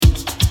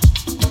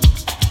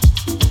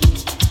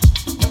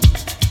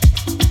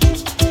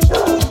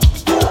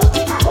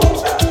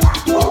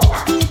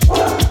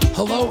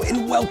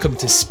Welcome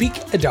to Speak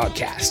a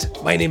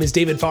Dogcast. My name is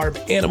David Farb,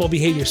 Animal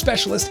Behavior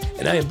Specialist,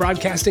 and I am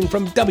broadcasting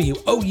from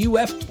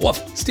WOUF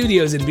Woof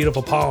Studios in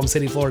beautiful Palm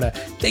City, Florida.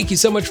 Thank you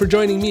so much for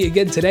joining me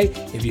again today.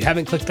 If you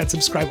haven't clicked that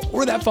subscribe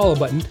or that follow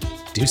button,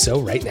 do so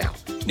right now.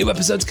 New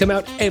episodes come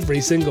out every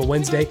single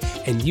Wednesday,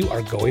 and you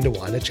are going to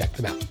want to check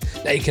them out.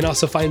 Now, you can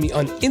also find me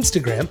on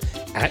Instagram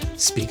at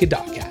Speak a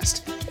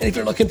Dogcast. And if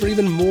you're looking for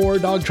even more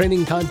dog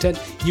training content,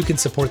 you can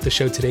support the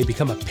show today.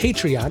 Become a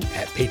Patreon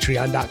at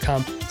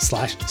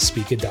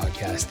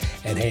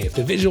patreon.com/speakadogcast. And hey, if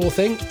the visual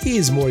thing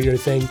is more your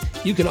thing,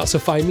 you can also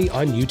find me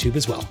on YouTube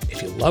as well.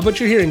 If you love what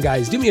you're hearing,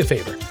 guys, do me a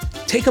favor.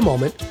 Take a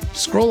moment,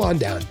 scroll on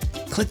down,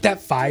 click that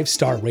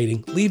 5-star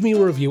rating, leave me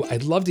a review.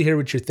 I'd love to hear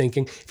what you're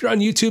thinking. If you're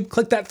on YouTube,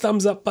 click that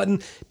thumbs up button.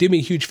 Do me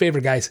a huge favor,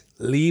 guys.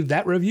 Leave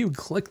that review,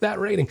 click that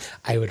rating.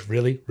 I would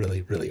really,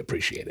 really, really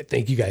appreciate it.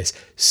 Thank you guys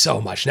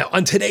so much. Now,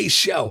 on today's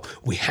show,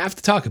 we have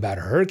to talk about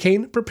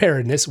hurricane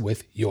preparedness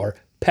with your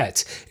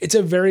pets. It's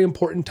a very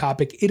important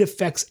topic. It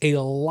affects a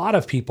lot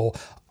of people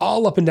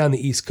all up and down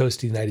the East Coast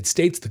of the United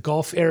States, the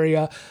Gulf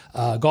area,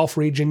 Gulf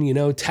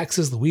region,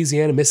 Texas,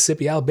 Louisiana,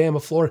 Mississippi, Alabama,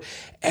 Florida,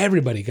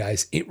 everybody,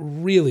 guys. It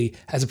really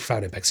has a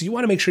profound impact. So you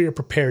want to make sure you're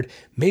prepared.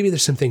 Maybe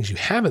there's some things you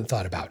haven't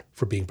thought about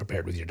for being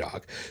prepared with your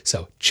dog.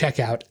 So check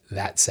out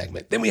that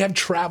segment. Then we have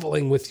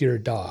traveling with your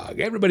dog.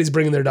 Everybody's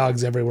bringing their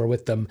dogs everywhere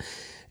with them.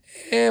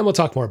 And we'll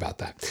talk more about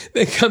that.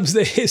 Then comes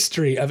the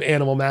History of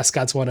Animal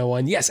Mascots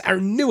 101. Yes, our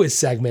newest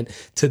segment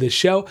to the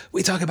show.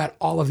 We talk about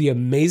all of the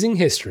amazing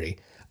history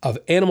of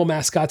animal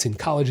mascots in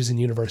colleges and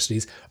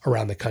universities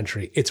around the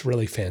country. It's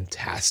really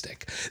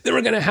fantastic. Then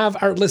we're going to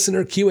have our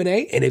listener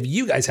Q&A. And if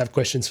you guys have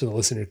questions for the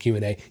listener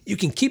Q&A, you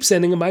can keep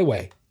sending them my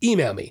way.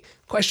 Email me,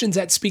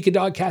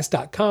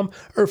 questions@speakadogcast.com,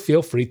 or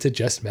feel free to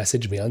just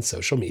message me on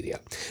social media.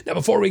 Now,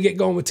 before we get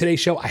going with today's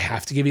show, I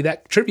have to give you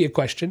that trivia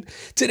question.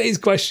 Today's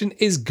question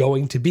is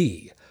going to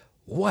be,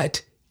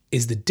 what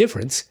is the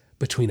difference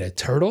between a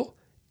turtle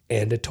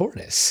and a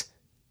tortoise?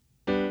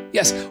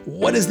 Yes,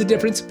 what is the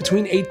difference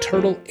between a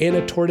turtle and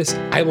a tortoise?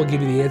 I will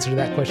give you the answer to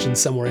that question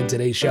somewhere in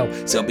today's show.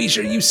 So be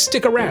sure you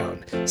stick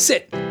around,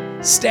 sit,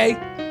 stay,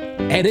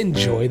 and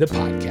enjoy the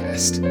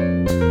podcast.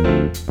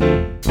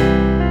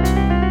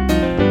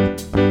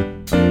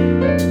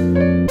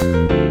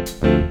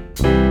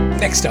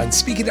 Next on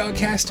Speak a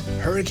Dogcast,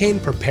 hurricane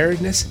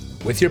preparedness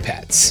with your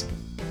pets.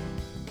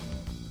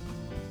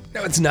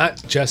 Now, it's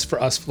not just for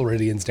us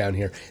Floridians down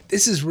here.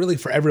 This is really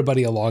for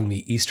everybody along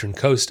the eastern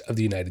coast of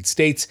the United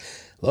States.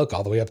 Look,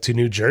 all the way up to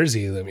New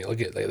Jersey. Let me look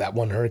at that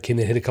one hurricane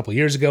that hit a couple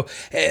years ago.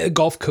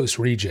 Gulf Coast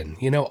region,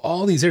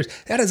 all these areas.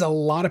 That is a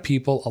lot of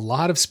people, a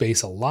lot of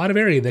space, a lot of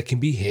area that can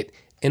be hit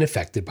and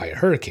affected by a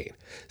hurricane.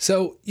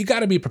 So you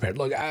got to be prepared.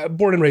 Look, I'm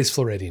born and raised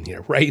Floridian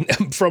here, right?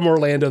 I'm from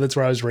Orlando. That's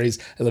where I was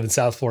raised. I live in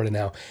South Florida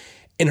now.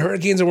 And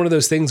hurricanes are one of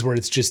those things where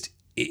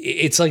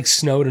it's like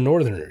snow to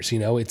northerners.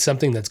 It's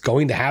something that's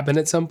going to happen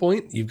at some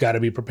point. You've got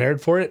to be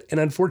prepared for it. And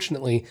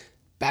unfortunately,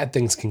 bad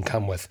things can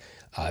come with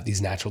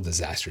these natural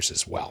disasters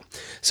as well.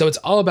 So it's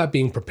all about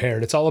being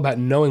prepared. It's all about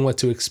knowing what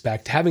to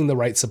expect, having the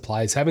right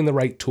supplies, having the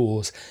right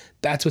tools.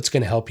 That's what's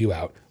going to help you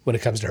out when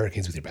it comes to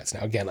hurricanes with your pets.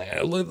 Now, again,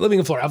 living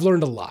in Florida, I've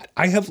learned a lot.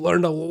 I have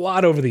learned a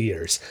lot over the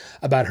years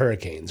about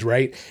hurricanes,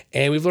 right?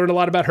 And we've learned a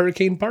lot about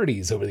hurricane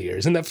parties over the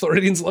years, and that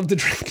Floridians love to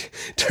drink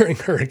during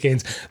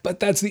hurricanes, but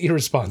that's the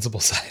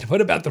irresponsible side.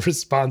 What about the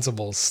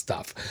responsible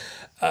stuff?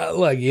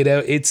 Look,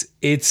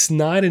 it's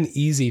not an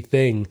easy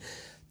thing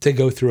to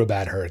go through a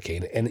bad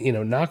hurricane. And,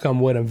 knock on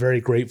wood, I'm very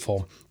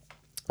grateful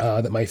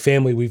that my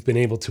family, we've been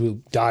able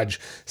to dodge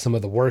some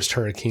of the worst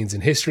hurricanes in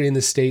history in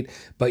this state.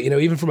 But,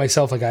 even for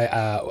myself, like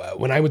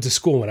when I went to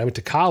school, when I went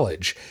to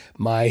college,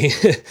 my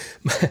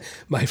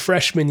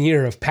freshman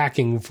year of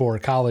packing for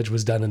college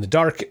was done in the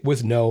dark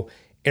with no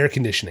air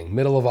conditioning,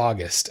 middle of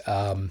August.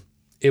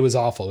 It was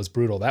awful. It was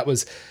brutal. That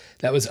was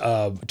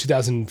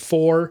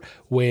 2004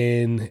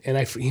 when,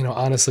 and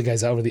honestly,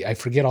 guys, I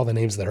forget all the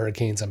names of the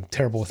hurricanes. I'm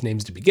terrible with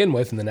names to begin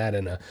with, and then add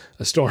in a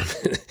storm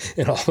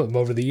and all of them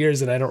over the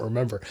years that I don't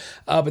remember.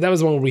 But that was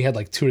the one where we had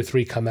like 2 or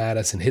 3 come at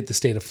us and hit the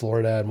state of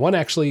Florida.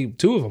 And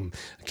 2 of them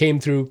came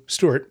through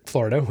Stuart,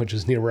 Florida, which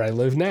is near where I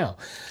live now.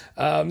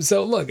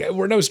 So look,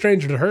 we're no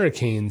stranger to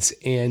hurricanes,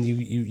 and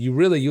you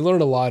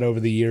learn a lot over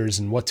the years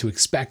and what to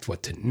expect,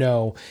 what to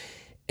know.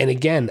 And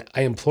again,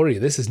 I implore you,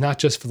 this is not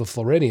just for the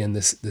Floridian,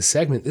 this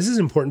segment. This is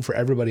important for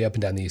everybody up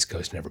and down the East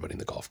Coast and everybody in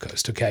the Gulf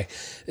Coast, okay?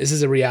 This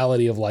is a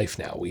reality of life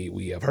now.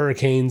 We have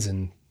hurricanes,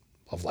 and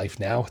of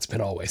life now, it's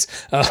been always.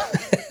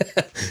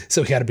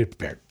 So we got to be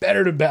prepared.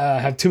 Better to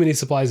have too many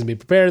supplies and be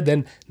prepared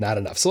than not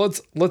enough. So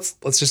let's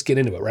just get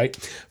into it, right?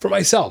 For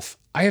myself,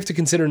 I have to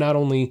consider not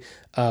only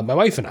my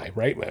wife and I,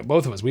 right?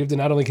 Both of us, we have to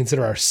not only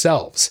consider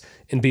ourselves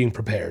in being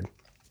prepared,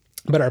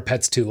 but our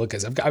pets too. Look,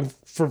 guys,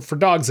 for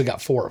dogs, I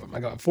got 4 of them. I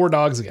got 4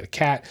 dogs. I got a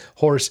cat,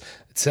 horse,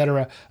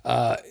 etc.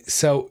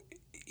 So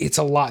it's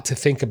a lot to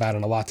think about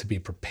and a lot to be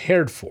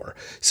prepared for.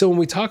 So when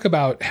we talk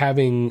about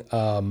having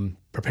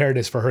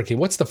preparedness for hurricane,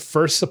 what's the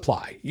first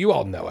supply? You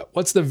all know it.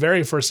 What's the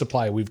very first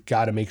supply we've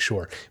got to make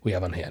sure we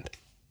have on hand?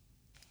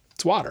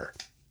 It's water.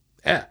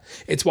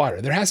 It's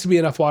water. There has to be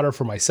enough water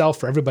for myself,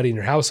 for everybody in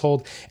your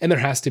household, and there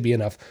has to be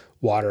enough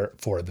water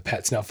for the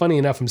pets. Now, funny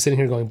enough, I'm sitting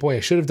here going, boy, I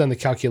should have done the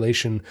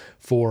calculation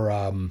for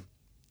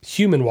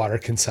human water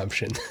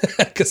consumption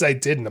because I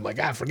didn't. I'm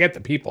like, forget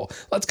the people.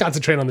 Let's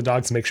concentrate on the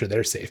dogs to make sure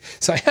they're safe.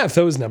 So I have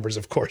those numbers,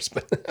 of course,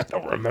 but I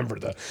don't remember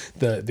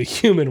the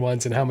human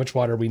ones and how much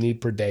water we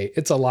need per day.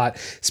 It's a lot.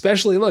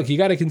 Especially, look, you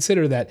got to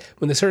consider that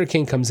when this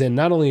hurricane comes in,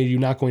 not only are you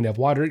not going to have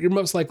water, you're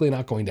most likely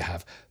not going to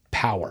have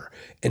power.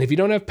 And if you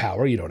don't have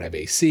power, you don't have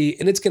AC,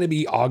 and it's going to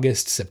be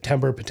August,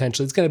 September,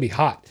 potentially. It's going to be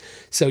hot.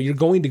 So you're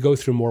going to go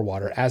through more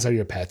water, as are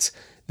your pets,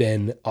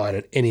 than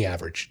on any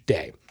average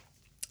day.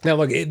 Now,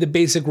 look, the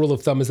basic rule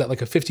of thumb is that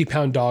like a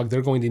 50-pound dog,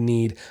 they're going to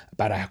need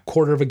about a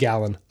quarter of a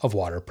gallon of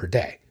water per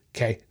day.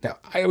 Okay. Now,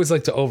 I always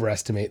like to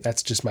overestimate.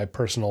 That's just my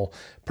personal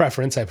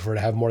preference. I prefer to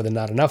have more than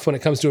not enough when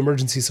it comes to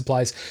emergency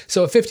supplies.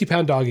 So a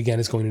 50-pound dog, again,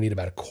 is going to need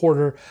about a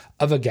quarter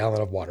of a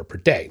gallon of water per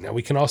day. Now,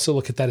 we can also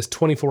look at that as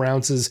 24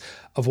 ounces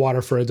of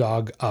water for a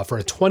dog, for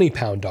a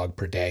 20-pound dog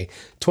per day,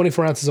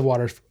 24 ounces of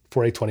water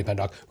for a 20-pound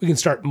dog. We can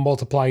start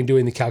multiplying,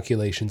 doing the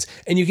calculations,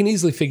 and you can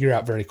easily figure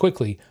out very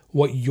quickly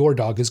what your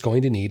dog is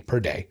going to need per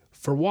day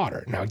for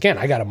water. Now, again,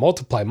 I got to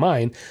multiply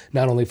mine,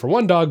 not only for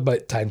one dog,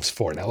 but times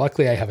 4. Now,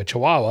 luckily I have a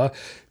Chihuahua.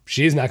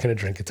 She's not going to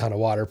drink a ton of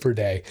water per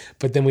day.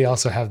 But then we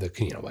also have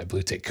my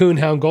blue tick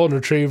coonhound, golden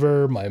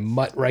retriever, my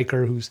mutt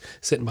Riker, who's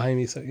sitting behind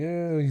me. So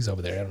yeah, he's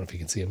over there. I don't know if you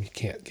can see him. You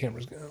can't.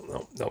 Cameras.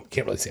 No,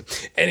 can't really see him.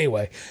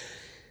 Anyway,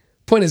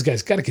 point is,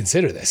 guys, got to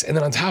consider this. And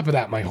then on top of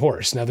that, my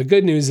horse. Now, the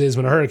good news is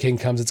when a hurricane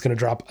comes, it's going to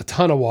drop a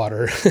ton of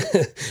water.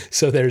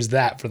 So there's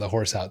that for the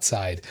horse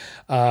outside.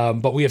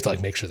 But we have to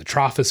make sure the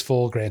trough is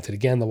full. Granted,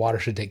 again, the water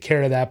should take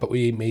care of that, but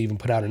we may even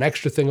put out an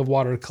extra thing of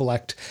water to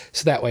collect.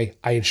 So that way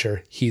I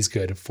ensure he's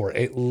good for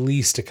at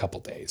least a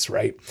couple days,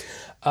 right?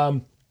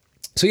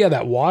 So yeah,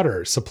 that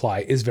water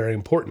supply is very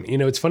important.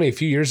 It's funny, a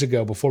few years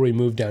ago, before we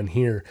moved down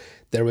here,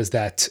 there was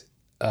that,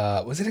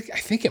 I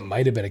think it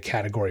might've been a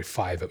category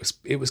 5.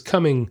 It was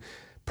coming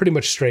pretty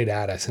much straight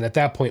at us. And at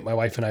that point, my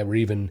wife and I were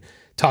even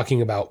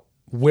talking about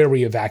where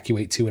we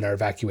evacuate to in our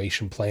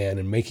evacuation plan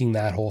and making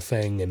that whole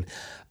thing. And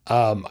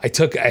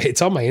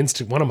it's on my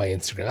one of my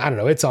Instagram. I don't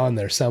know. It's on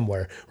there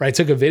somewhere, where I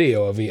took a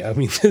video of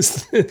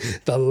just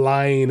the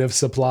line of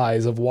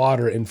supplies of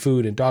water and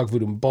food and dog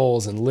food and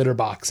bowls and litter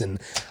box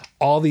and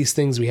all these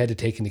things we had to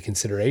take into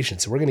consideration.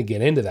 So we're going to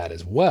get into that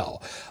as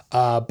well.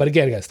 But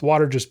again, guys, the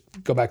water, just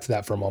go back to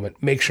that for a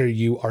moment. Make sure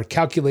you are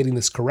calculating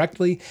this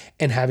correctly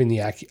and having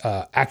the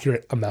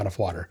accurate amount of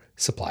water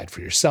supplied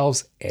for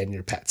yourselves and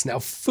your pets. Now,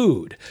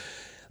 food.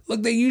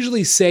 Look, they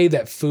usually say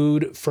that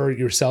food for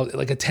yourself,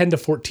 like a 10 to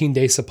 14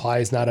 day supply,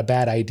 is not a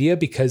bad idea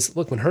because,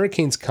 look, when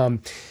hurricanes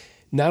come,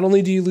 not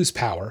only do you lose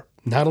power,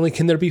 not only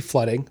can there be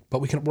flooding, but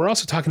we're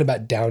also talking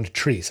about downed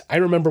trees. I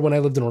remember when I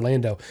lived in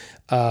Orlando,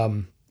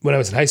 when I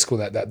was in high school,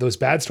 that those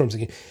bad storms,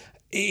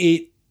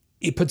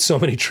 it put so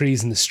many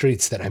trees in the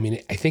streets that, I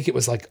think it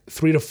was like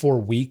 3 to 4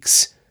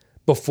 weeks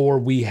before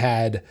we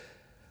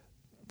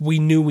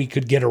knew we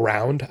could get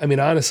around.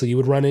 Honestly,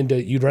 you'd run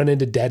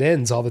into dead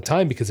ends all the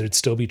time because there'd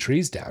still be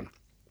trees down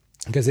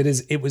because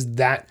it was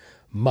that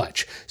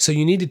much. So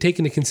you need to take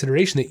into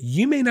consideration that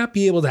you may not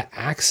be able to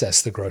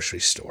access the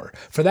grocery store.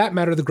 For that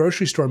matter, the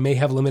grocery store may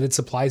have limited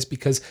supplies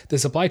because the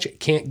supply chain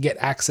can't get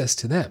access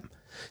to them.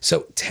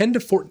 So 10 to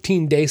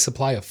 14 day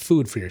supply of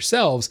food for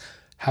yourselves.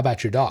 How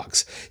about your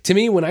dogs? To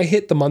me, when I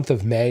hit the month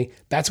of May,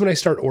 that's when I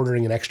start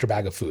ordering an extra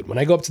bag of food. When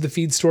I go up to the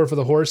feed store for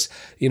the horse,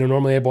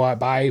 normally I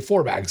buy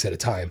 4 bags at a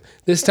time.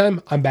 This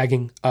time I'm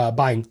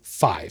buying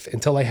 5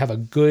 until I have a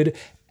good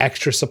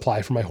extra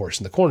supply for my horse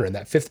in the corner. And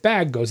that 5th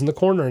bag goes in the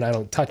corner and I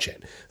don't touch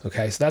it.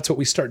 Okay. So that's what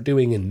we start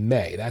doing in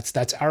May.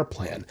 That's our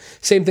plan.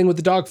 Same thing with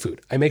the dog food.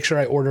 I make sure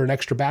I order an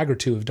extra bag or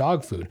 2 of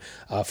dog food.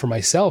 For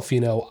myself,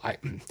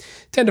 10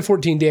 to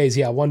 14 days.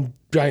 Yeah. 1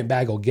 giant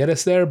bag will get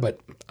us there, but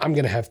I'm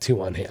going to have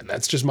 2 on hand.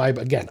 That's just I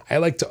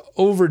like to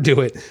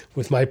overdo it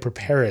with my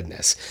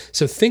preparedness.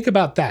 So think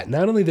about that.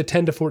 Not only the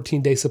 10 to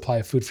 14 day supply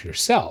of food for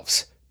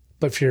yourselves,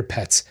 but for your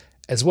pets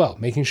as well,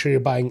 making sure you're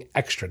buying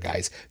extra,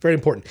 guys. Very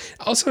important.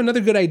 Also, another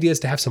good idea is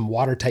to have some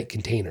watertight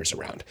containers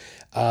around.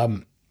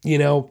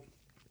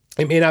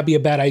 It may not be a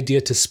bad idea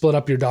to split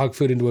up your dog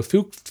food into a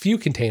few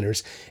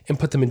containers and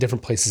put them in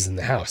different places in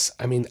the house.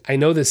 I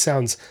know this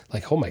sounds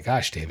like, oh my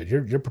gosh, David,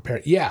 you're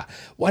prepared. Yeah.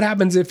 What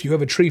happens if you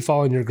have a tree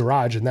fall in your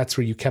garage and that's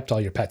where you kept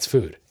all your pets'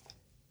 food?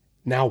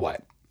 Now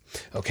what?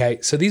 Okay,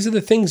 so these are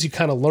the things you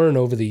kind of learn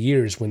over the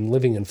years when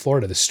living in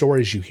Florida, the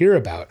stories you hear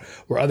about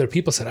where other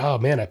people said, oh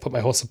man, I put my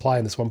whole supply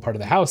in this one part of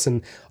the house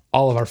and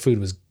all of our food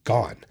was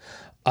gone.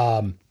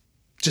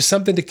 Just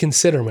something to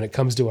consider when it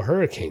comes to a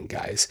hurricane,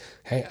 guys.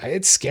 Hey,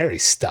 it's scary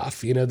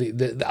stuff.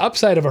 The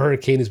upside of a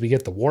hurricane is we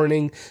get the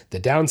warning. The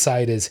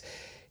downside is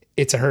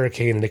it's a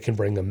hurricane and it can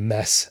bring a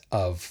mess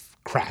of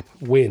crap,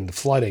 wind,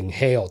 flooding,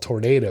 hail,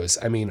 tornadoes.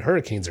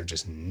 Hurricanes are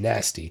just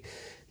nasty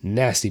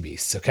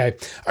beasts, okay?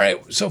 All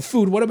right, so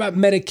food, what about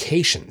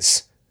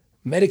medications?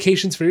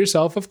 Medications for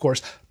yourself, of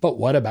course, but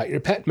what about your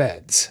pet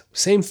meds?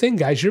 Same thing,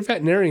 guys. Your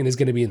veterinarian is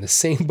going to be in the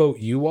same boat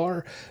you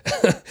are.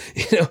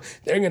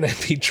 They're going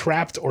to be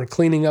trapped or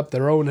cleaning up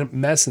their own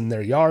mess in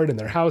their yard and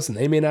their house, and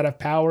they may not have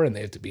power, and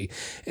they have to be.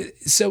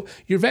 So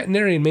your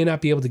veterinarian may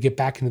not be able to get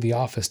back into the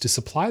office to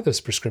supply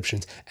those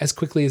prescriptions as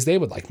quickly as they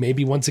would like.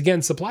 Maybe once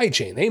again, supply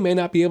chain. They may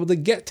not be able to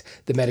get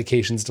the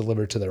medications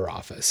delivered to their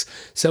office.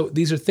 So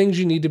these are things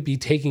you need to be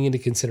taking into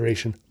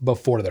consideration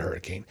before the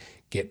hurricane.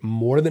 Get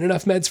more than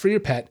enough meds for your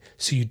pet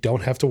so you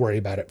don't have to worry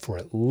about it for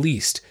at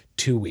least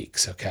 2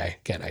 weeks, okay?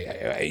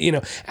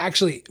 Again,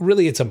 actually,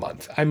 really it's a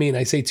month. I mean,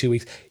 I say 2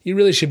 weeks. You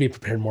really should be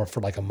prepared more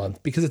for like a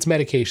month because it's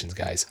medications,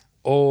 guys.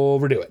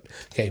 Overdo it.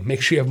 Okay,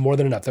 make sure you have more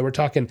than enough. Then we're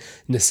talking,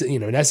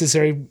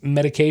 necessary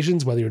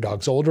medications, whether your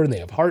dog's older and they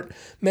have heart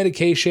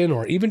medication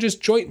or even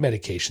just joint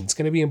medication. It's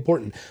going to be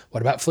important.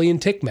 What about flea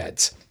and tick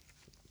meds?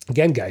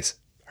 Again, guys,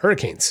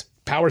 hurricanes,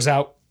 power's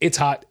out. It's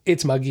hot,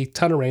 it's muggy,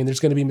 ton of rain. There's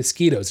going to be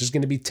mosquitoes. There's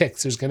going to be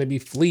ticks. There's going to be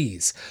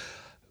fleas.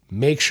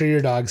 Make sure your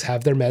dogs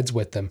have their meds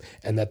with them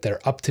and that they're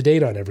up to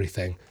date on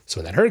everything. So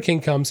when that hurricane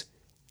comes,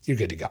 you're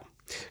good to go.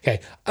 Okay.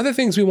 Other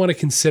things we want to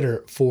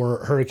consider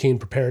for hurricane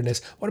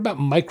preparedness. What about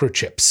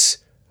microchips?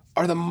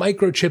 Are the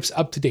microchips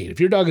up to date? If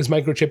your dog is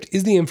microchipped,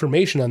 is the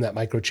information on that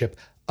microchip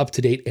up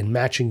to date and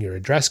matching your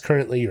address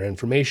currently, your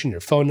information, your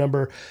phone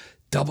number?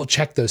 Double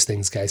check those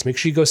things, guys. Make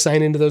sure you go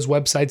sign into those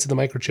websites of the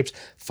microchips,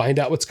 find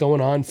out what's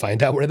going on,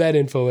 find out where that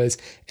info is,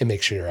 and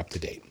make sure you're up to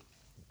date.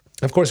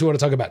 Of course, we want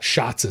to talk about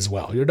shots as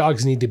well. Your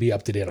dogs need to be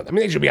up to date on them. I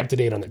mean, they should be up to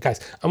date on it.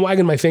 Guys, I'm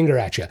wagging my finger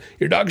at you.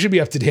 Your dog should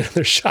be up to date on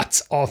their shots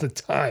all the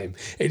time.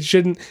 It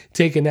shouldn't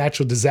take a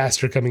natural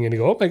disaster coming in and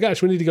go, oh my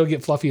gosh, we need to go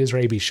get Fluffy his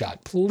rabies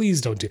shot. Please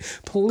don't do.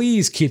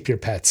 Please keep your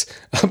pets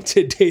up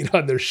to date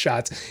on their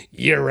shots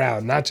year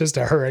round, not just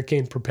a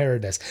hurricane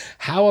preparedness.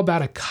 How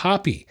about a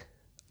copy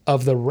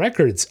of the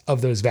records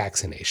of those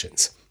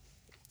vaccinations?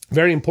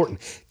 Very important.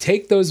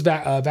 Take those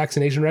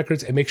vaccination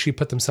records and make sure you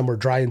put them somewhere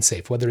dry and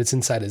safe, whether it's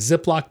inside a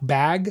Ziploc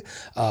bag,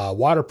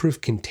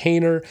 waterproof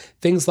container,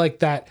 things like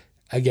that.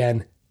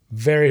 Again,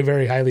 very,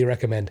 very highly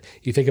recommend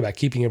you think about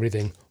keeping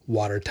everything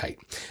watertight.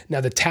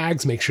 Now the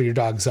tags, make sure your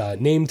dog's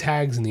name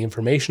tags and the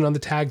information on the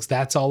tags,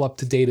 that's all up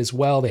to date as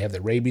well. They have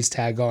the rabies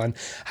tag on.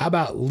 How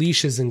about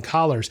leashes and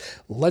collars?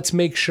 Let's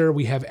make sure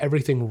we have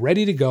everything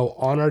ready to go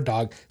on our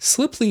dog.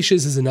 Slip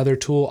leashes is another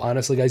tool,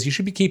 honestly, guys, you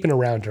should be keeping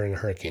around during a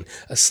hurricane.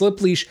 A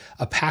slip leash,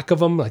 a pack of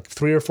them, like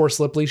 3 or 4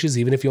 slip leashes,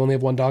 even if you only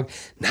have one dog,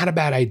 not a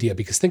bad idea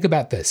because think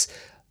about this.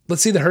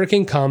 Let's say the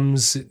hurricane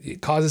comes,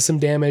 it causes some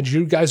damage.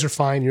 You guys are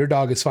fine. Your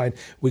dog is fine.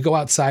 We go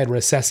outside, we're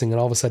assessing, and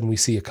all of a sudden we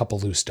see a couple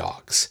loose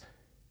dogs.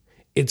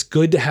 It's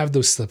good to have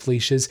those slip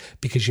leashes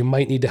because you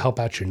might need to help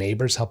out your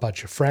neighbors, help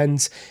out your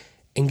friends,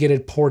 and get a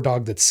poor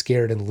dog that's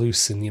scared and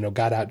loose and,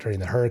 got out during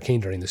the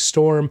hurricane, during the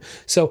storm.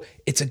 So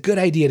it's a good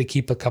idea to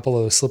keep a couple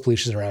of those slip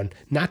leashes around,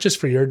 not just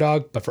for your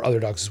dog, but for other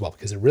dogs as well,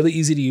 because they're really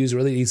easy to use,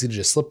 really easy to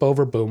just slip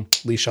over, boom,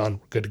 leash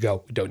on, good to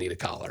go. We don't need a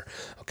collar.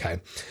 Okay.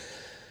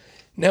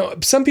 Now,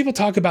 some people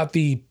talk about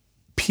the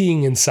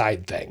peeing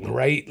inside thing,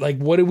 right? Like,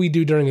 what do we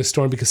do during a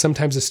storm? Because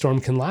sometimes a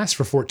storm can last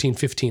for 14,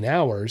 15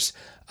 hours.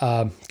 You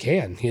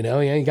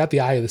got the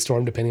eye of the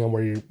storm, depending on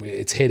where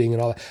it's hitting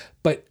and all that.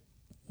 But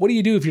what do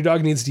you do if your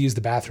dog needs to use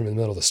the bathroom in the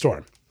middle of the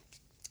storm?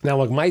 Now,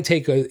 look, my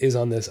take is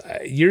on this.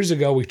 Years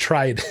ago, we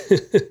tried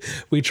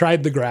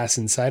the grass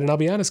inside. And I'll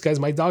be honest,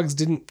 guys, my dogs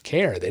didn't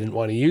care. They didn't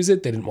want to use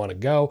it. They didn't want to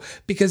go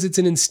because it's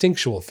an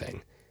instinctual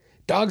thing.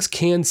 Dogs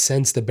can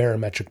sense the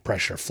barometric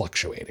pressure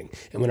fluctuating.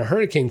 And when a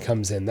hurricane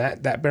comes in,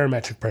 that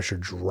barometric pressure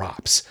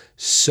drops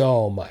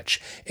so much.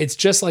 It's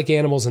just like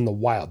animals in the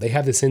wild. They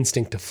have this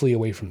instinct to flee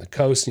away from the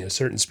coast,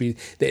 certain speed.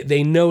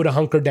 They know to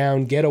hunker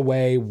down, get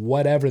away,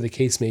 whatever the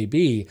case may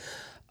be.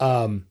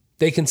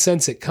 They can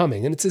sense it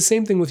coming. And it's the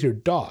same thing with your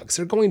dogs.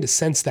 They're going to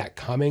sense that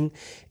coming.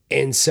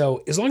 And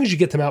so as long as you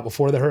get them out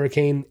before the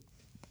hurricane,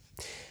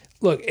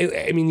 look,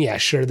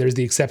 sure, there's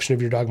the exception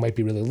of your dog might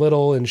be really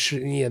little. And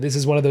this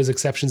is one of those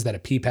exceptions that a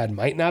pee pad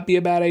might not be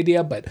a bad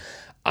idea. But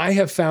I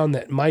have found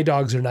that my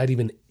dogs are not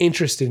even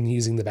interested in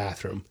using the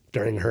bathroom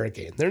during a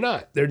hurricane. They're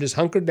not. They're just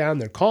hunkered down.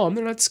 They're calm.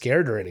 They're not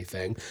scared or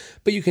anything.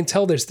 But you can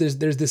tell there's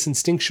this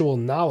instinctual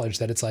knowledge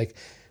that it's like,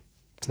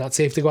 it's not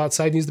safe to go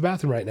outside and use the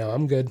bathroom right now.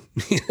 I'm good.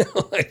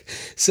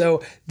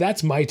 So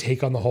that's my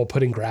take on the whole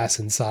putting grass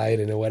inside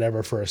and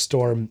whatever for a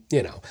storm,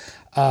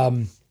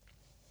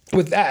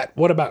 With that,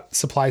 what about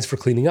supplies for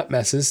cleaning up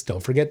messes?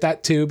 Don't forget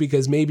that too,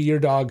 because maybe your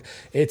dog,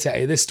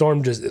 this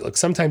storm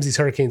sometimes these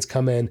hurricanes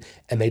come in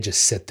and they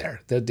just sit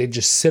there. They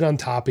just sit on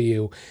top of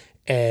you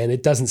and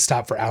it doesn't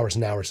stop for hours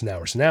and hours and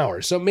hours and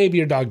hours. So maybe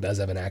your dog does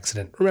have an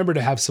accident. Remember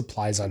to have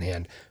supplies on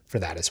hand for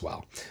that as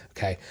well.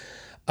 Okay.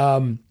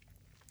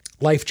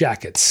 Life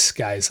jackets,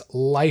 guys.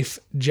 Life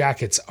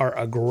jackets are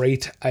a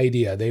great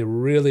idea. They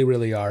really,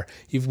 really are.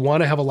 You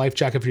want to have a life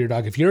jacket for your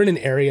dog. If you're in an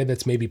area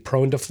that's maybe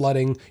prone to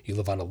flooding, you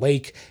live on a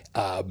lake,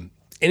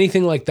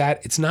 anything like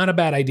that, it's not a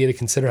bad idea to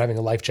consider having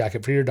a life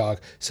jacket for your dog.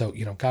 So,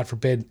 God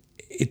forbid,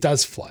 it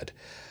does flood.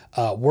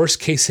 Worst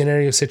case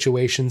scenario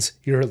situations,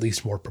 you're at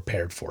least more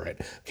prepared for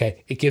it.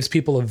 Okay. It gives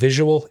people a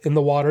visual in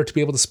the water to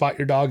be able to spot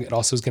your dog. It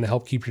also is going to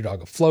help keep your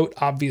dog afloat,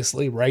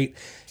 obviously, right?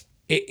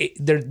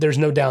 There's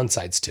no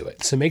downsides to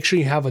it. So make sure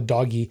you have a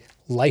doggy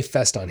life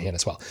vest on hand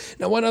as well.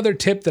 Now, one other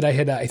tip that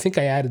I think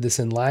I added this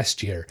in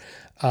last year,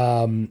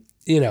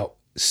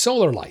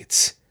 solar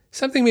lights.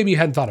 Something maybe you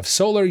hadn't thought of,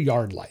 solar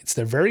yard lights.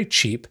 They're very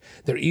cheap.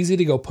 They're easy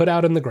to go put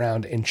out in the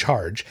ground and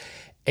charge.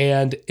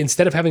 And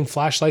instead of having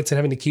flashlights and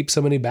having to keep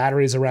so many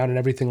batteries around and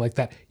everything like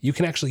that, you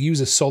can actually use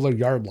a solar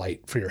yard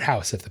light for your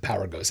house if the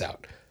power goes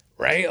out,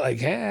 right?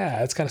 Like, yeah,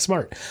 that's kind of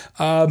smart.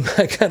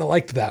 I kind of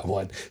liked that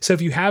one. So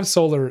if you have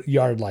solar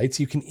yard lights,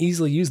 you can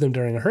easily use them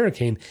during a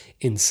hurricane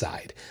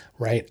inside,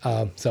 right?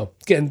 So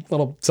again, a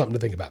little something to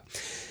think about.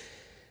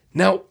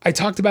 Now, I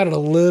talked about it a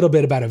little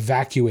bit about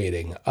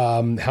evacuating,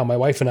 how my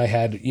wife and I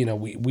had,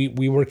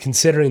 we were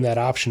considering that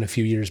option a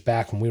few years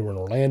back when we were in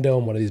Orlando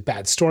and one of these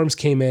bad storms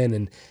came in.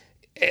 And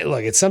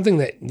look, it's something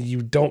that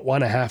you don't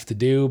want to have to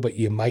do, but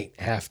you might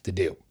have to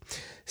do.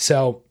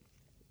 So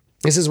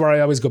this is where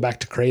I always go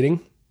back to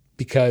crating,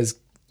 because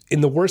in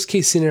the worst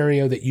case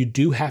scenario that you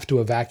do have to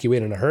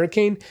evacuate in a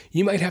hurricane,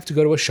 you might have to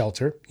go to a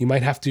shelter. You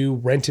might have to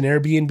rent an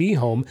Airbnb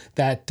home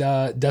that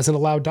doesn't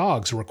allow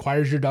dogs or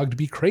requires your dog to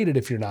be crated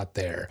if you're not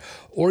there.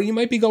 Or you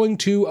might be going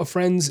to a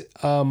friend's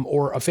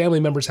or a family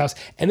member's house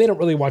and they don't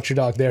really want your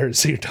dog there,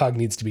 so your dog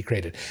needs to be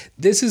crated.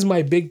 This is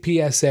my big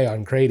PSA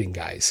on crating,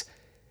 guys.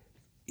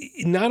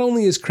 Not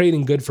only is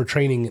crating good for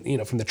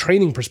training, from the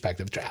training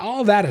perspective,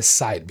 all that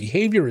aside,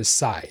 behavior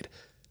aside,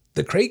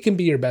 the crate can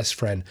be your best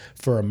friend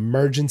for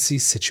emergency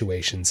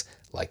situations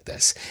like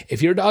this.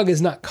 If your dog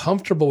is not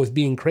comfortable with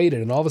being crated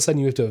and all of a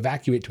sudden you have to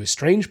evacuate to a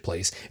strange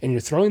place and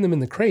you're throwing them in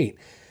the crate,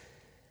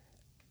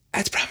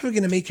 that's probably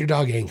going to make your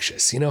dog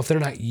anxious, if they're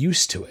not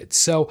used to it.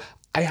 So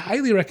I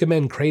highly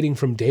recommend crating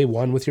from day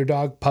one with your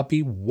dog,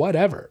 puppy,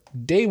 whatever.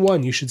 Day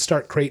one, you should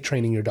start crate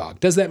training your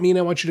dog. Does that mean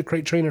I want you to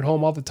crate train at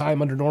home all the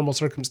time under normal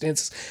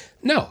circumstances?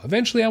 No,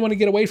 eventually I want to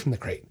get away from the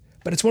crate.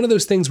 But it's one of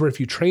those things where if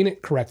you train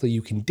it correctly,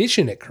 you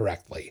condition it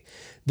correctly,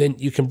 then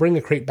you can bring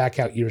a crate back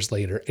out years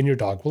later and your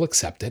dog will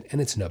accept it and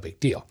it's no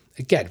big deal.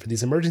 Again, for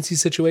these emergency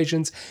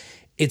situations,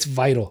 it's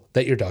vital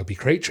that your dog be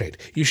crate trained.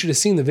 You should have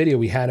seen the video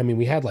we had.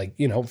 We had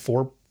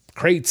 4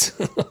 crates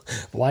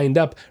lined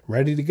up,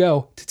 ready to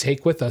go to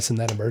take with us in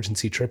that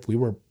emergency trip we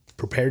were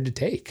prepared to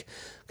take.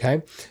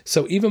 Okay.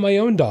 So even my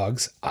own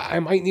dogs,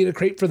 I might need a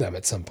crate for them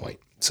at some point.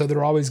 So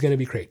they're always going to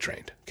be crate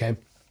trained. Okay.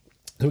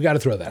 So we got to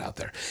throw that out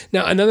there.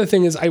 Now, another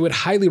thing is I would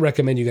highly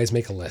recommend you guys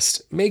make a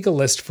list. Make a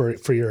list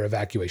for your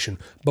evacuation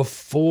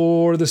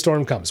before the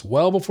storm comes.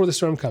 Well, before the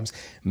storm comes,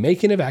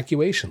 make an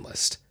evacuation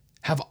list.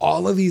 Have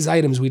all of these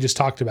items we just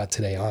talked about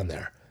today on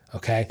there.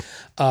 Okay.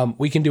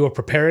 We can do a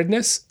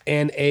preparedness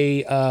and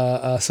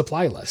a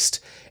supply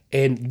list.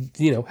 And,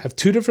 have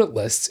 2 different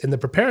lists, and the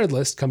prepared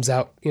list comes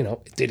out,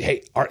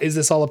 is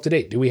this all up to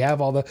date? Do we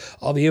have all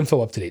the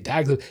info up to date?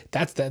 That's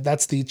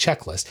the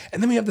checklist.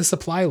 And then we have the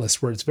supply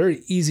list where it's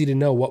very easy to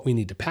know what we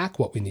need to pack,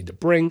 what we need to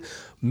bring.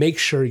 Make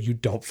sure you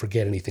don't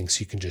forget anything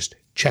so you can just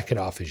check it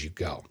off as you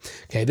go.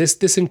 Okay.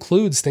 This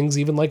includes things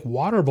even like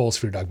water bowls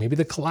for your dog, maybe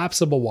the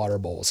collapsible water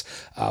bowls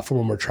for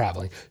when we're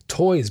traveling,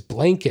 toys,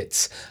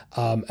 blankets,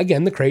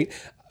 again, the crate.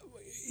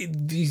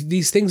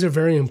 These things are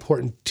very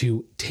important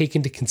to take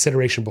into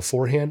consideration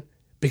beforehand,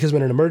 because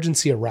when an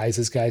emergency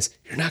arises, guys,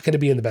 you're not going to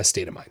be in the best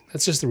state of mind.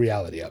 That's just the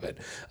reality of it.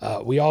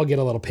 We all get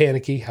a little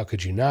panicky. How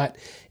could you not?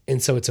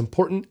 And so it's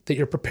important that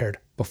you're prepared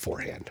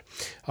beforehand.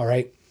 All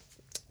right.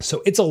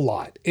 So it's a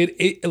lot.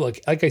 Look,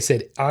 like I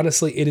said,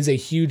 honestly, it is a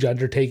huge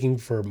undertaking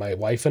for my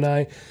wife and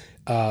I.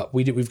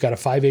 We've got a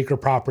 5-acre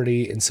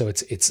property, and so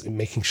it's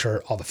making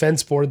sure all the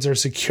fence boards are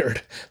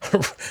secured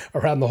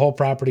around the whole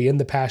property. In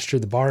the pasture,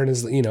 the barn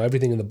is,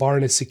 everything in the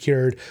barn is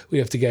secured. We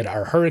have to get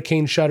our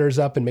hurricane shutters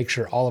up and make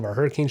sure all of our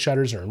hurricane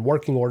shutters are in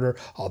working order.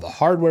 All the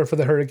hardware for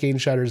the hurricane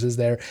shutters is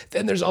there.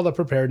 Then there's all the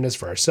preparedness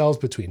for ourselves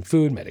between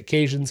food,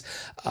 medications,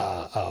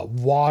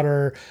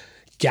 water,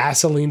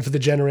 gasoline for the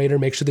generator.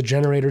 Make sure the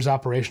generator's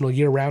operational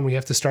year round. We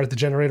have to start the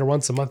generator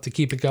once a month to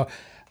keep it going.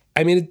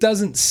 It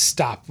doesn't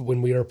stop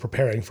when we are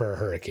preparing for a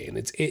hurricane.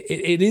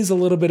 It is a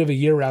little bit of a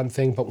year-round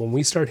thing, but when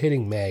we start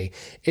hitting May,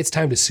 it's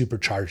time to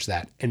supercharge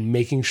that and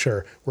making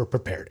sure we're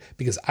prepared,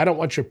 because I don't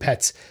want your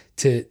pets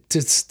to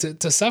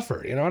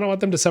suffer. I don't want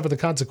them to suffer the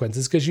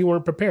consequences because you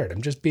weren't prepared.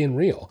 I'm just being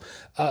real.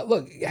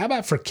 Look, how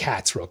about for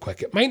cats real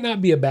quick? It might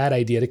not be a bad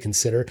idea to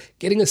consider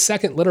getting a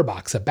second litter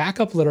box, a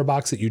backup litter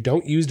box that you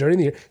don't use during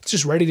the year. It's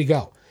just ready to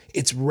go.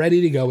 It's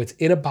ready to go. It's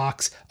in a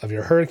box of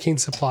your hurricane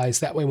supplies.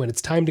 That way, when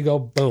it's time to go,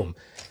 boom.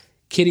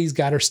 Kitty's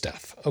got her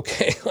stuff.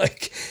 Okay.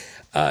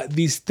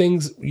 These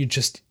things,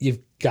 you've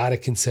got to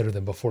consider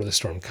them before the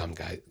storm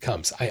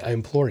comes. I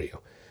implore you.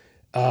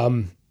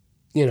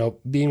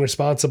 Being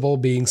responsible,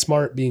 being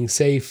smart, being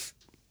safe,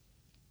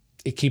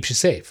 it keeps you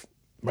safe,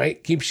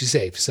 right? Keeps you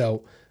safe.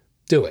 So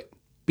do it.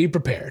 be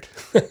prepared.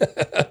 All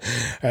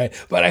right.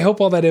 But I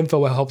hope all that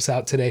info helps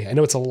out today. I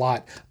know it's a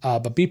lot,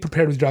 but be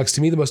prepared with drugs.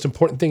 To me, the most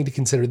important things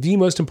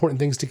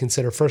to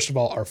consider, first of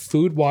all, are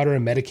food, water,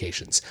 and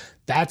medications.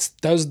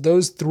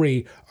 Those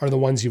three are the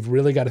ones you've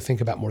really got to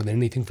think about more than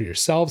anything for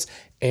yourselves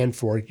and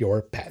for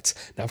your pets.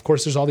 Now, of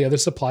course, there's all the other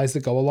supplies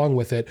that go along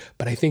with it,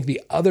 but I think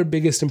the other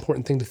biggest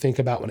important thing to think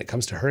about when it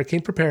comes to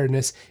hurricane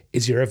preparedness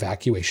is your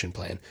evacuation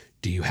plan.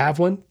 Do you have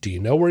one? Do you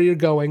know where you're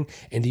going?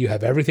 And do you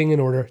have everything in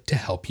order to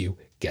help you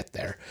get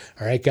there?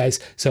 All right, guys.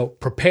 So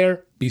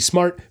prepare, be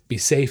smart, be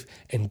safe,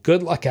 and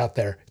good luck out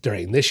there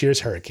during this year's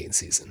hurricane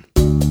season.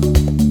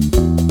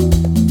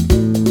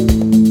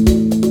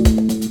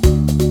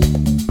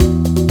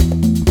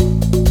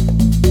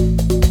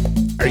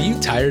 Are you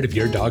tired of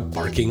your dog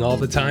barking all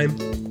the time?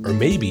 Or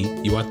maybe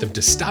you want them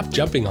to stop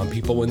jumping on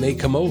people when they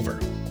come over?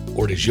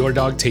 Or does your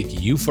dog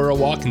take you for a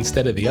walk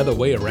instead of the other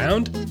way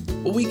around?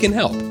 Well, we can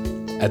help.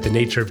 At the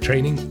Nature of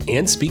Training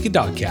and Speak a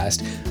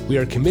Dogcast, we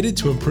are committed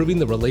to improving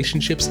the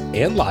relationships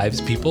and lives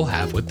people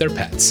have with their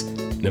pets.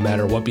 No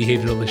matter what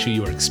behavioral issue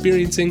you are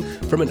experiencing,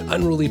 from an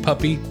unruly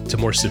puppy to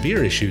more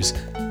severe issues,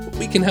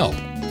 we can help.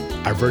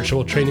 Our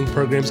virtual training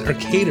programs are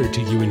catered to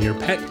you and your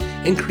pet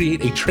and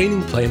create a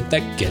training plan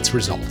that gets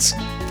results.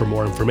 For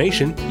more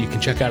information, you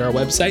can check out our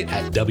website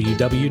at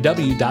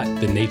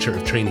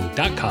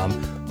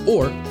www.thenatureoftraining.com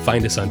or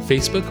find us on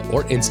Facebook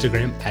or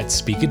Instagram at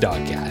Speak a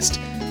Dogcast.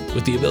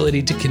 With the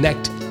ability to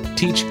connect,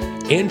 teach,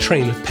 and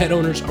train with pet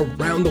owners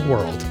around the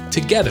world,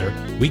 together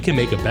we can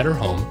make a better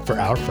home for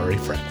our furry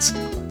friends.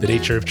 The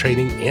Nature of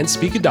Training and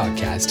Speak a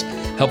Dogcast,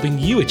 helping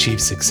you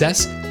achieve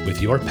success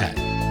with your pet.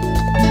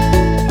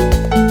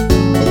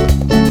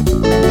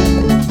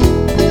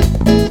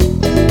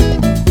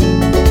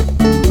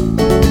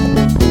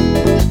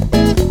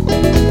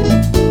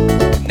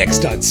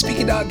 Next on Speak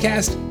a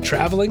Dogcast,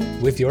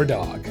 traveling with your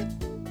dog.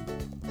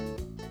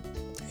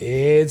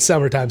 It's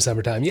summertime.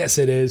 Yes,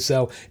 it is.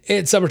 So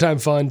it's summertime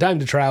fun, time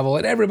to travel,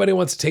 and everybody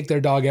wants to take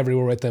their dog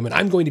everywhere with them. And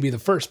I'm going to be the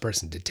first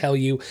person to tell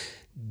you,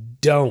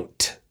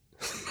 don't.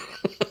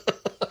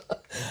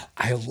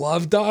 I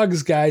love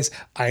dogs, guys.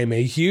 I am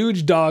a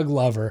huge dog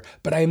lover,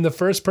 but I am the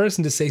first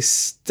person to say,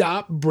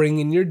 stop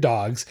bringing your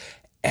dogs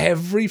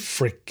every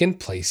freaking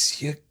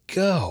place you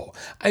go.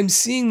 I'm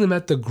seeing them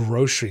at the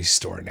grocery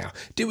store now.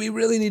 Do we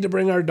really need to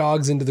bring our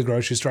dogs into the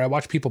grocery store? I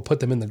watch people put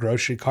them in the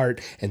grocery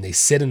cart and they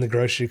sit in the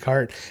grocery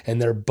cart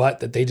and their butt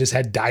that they just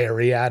had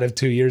diarrhea out of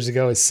 2 years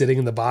ago is sitting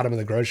in the bottom of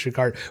the grocery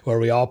cart where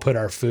we all put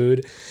our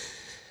food.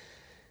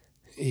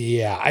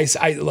 Yeah, I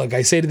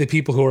say to the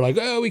people who are like,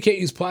 oh, we can't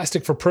use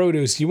plastic for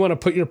produce. You want to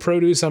put your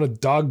produce on a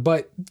dog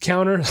butt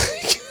counter?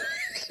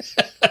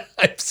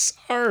 I'm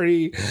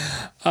sorry.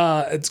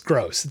 It's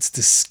gross. It's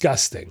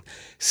disgusting.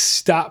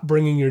 Stop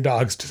bringing your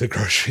dogs to the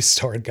grocery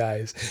store,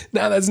 guys.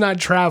 Now, that's not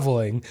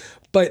traveling,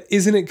 but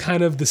isn't it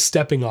kind of the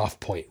stepping off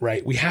point,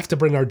 right? We have to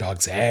bring our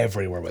dogs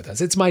everywhere with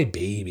us. It's my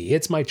baby.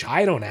 It's my child.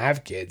 I don't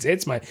have kids.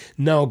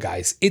 No,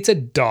 guys, it's a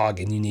dog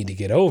and you need to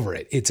get over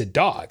it. It's a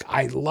dog.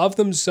 I love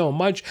them so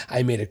much.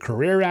 I made a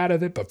career out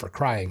of it, but for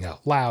crying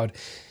out loud,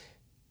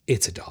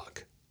 it's a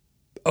dog.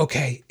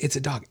 Okay, it's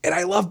a dog. And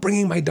I love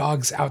bringing my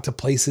dogs out to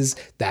places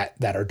that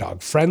are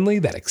dog friendly,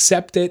 that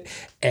accept it,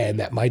 and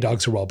that my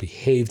dogs are well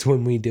behaved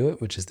when we do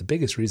it, which is the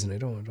biggest reason I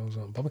don't want dogs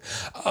out in public.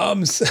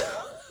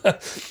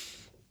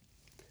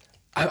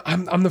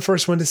 I'm the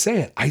first one to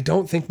say it. I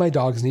don't think my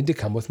dogs need to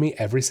come with me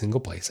every single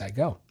place I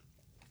go.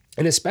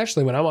 And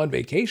especially when I'm on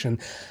vacation,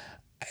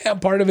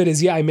 part of it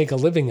is, I make a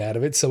living out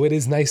of it. So it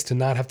is nice to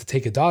not have to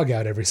take a dog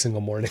out every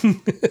single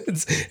morning.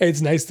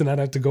 It's nice to not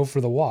have to go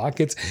for the walk.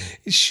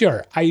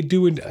 Sure, I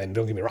do. And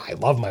don't get me wrong, I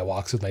love my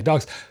walks with my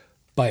dogs,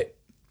 but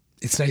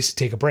it's nice to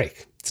take a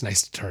break. It's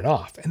nice to turn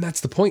off. And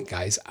that's the point,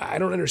 guys. I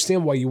don't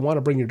understand why you want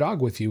to bring your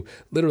dog with you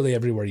literally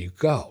everywhere you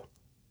go.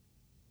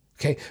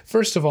 Okay.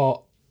 First of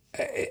all,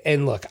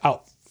 and look, I'm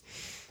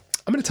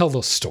going to tell a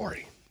little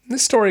story.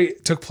 This story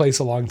took place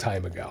a long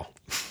time ago.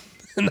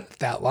 Not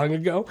that long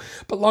ago,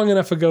 but long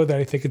enough ago that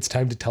I think it's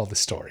time to tell the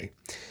story.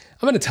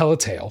 I'm going to tell a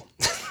tale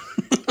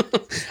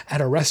at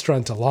a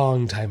restaurant a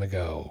long time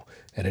ago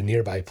at a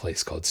nearby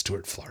place called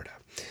Stuart, Florida.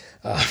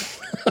 All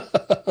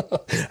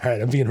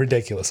right, I'm being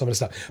ridiculous. I'm going to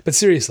stop. But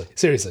seriously,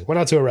 went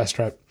out to a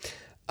restaurant.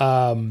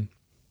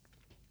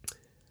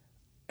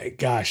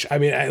 Gosh, I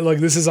mean, look,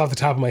 this is off the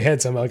top of my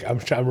head, so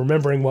I'm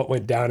remembering what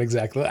went down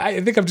exactly.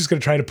 I think I'm just going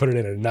to try to put it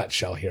in a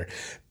nutshell here.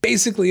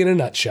 Basically, in a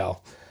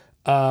nutshell,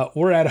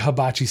 we're at a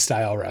hibachi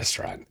style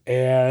restaurant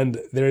and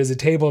there is a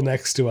table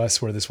next to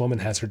us where this woman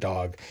has her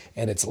dog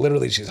and it's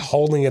literally, she's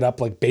holding it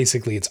up like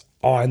basically it's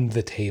on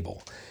the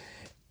table.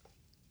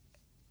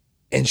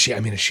 And she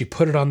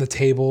put it on the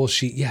table.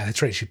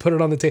 That's right. She put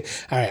it on the table.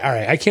 All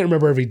right. I can't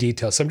remember every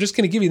detail. So I'm just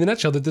going to give you the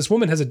nutshell that this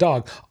woman has a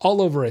dog all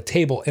over a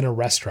table in a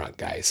restaurant,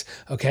 guys.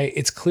 Okay.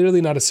 It's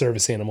clearly not a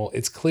service animal.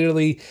 It's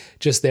clearly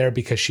just there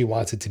because she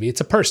wants it to be.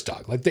 It's a purse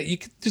dog. Like that. You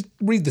can just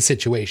read the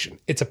situation.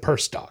 It's a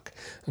purse dog.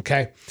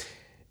 Okay.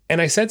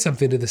 And I said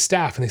something to the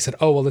staff and they said,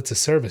 oh, well, it's a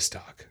service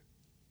dog.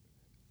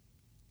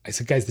 I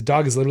said, guys, the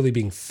dog is literally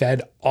being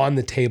fed on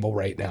the table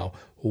right now.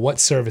 What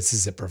service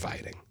is it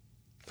providing?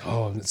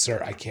 Oh,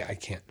 sir, I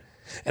can't.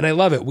 And I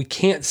love it. We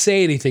can't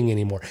say anything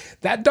anymore.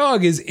 That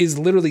dog is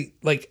literally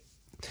like,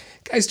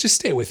 guys, just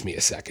stay with me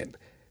a second.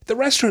 The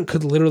restaurant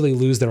could literally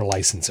lose their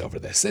license over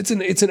this. It's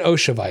an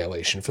OSHA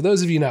violation. For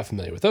those of you not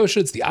familiar with OSHA,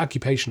 it's the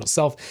Occupational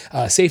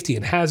Safety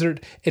and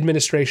Hazard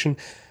Administration.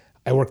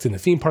 I worked in the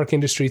theme park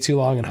industry too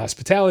long and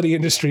hospitality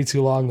industry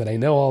too long that I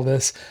know all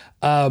this.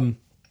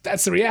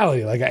 That's the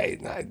reality. Like I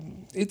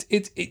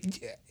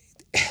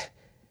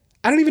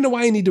don't even know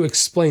why I need to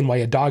explain why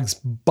a dog's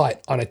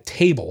butt on a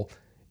table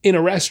in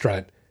a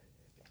restaurant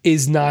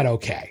is not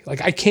okay.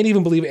 Like I can't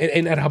even believe it.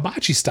 And at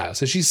hibachi style,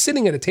 so she's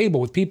sitting at a table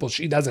with people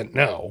she doesn't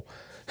know.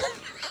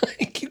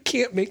 Like, you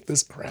can't make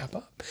this crap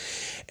up.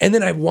 And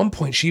then at one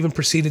point, she even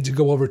proceeded to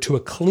go over to a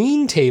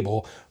clean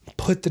table,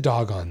 put the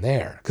dog on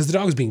there because the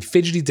dog was being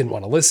fidgety, didn't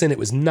want to listen. It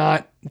was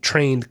not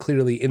trained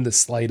clearly in the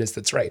slightest.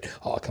 That's right.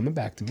 All coming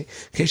back to me.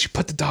 Okay, she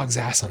put the dog's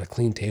ass on a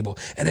clean table.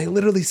 And I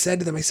literally said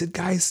to them, I said,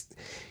 guys,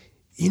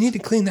 you need to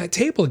clean that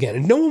table again.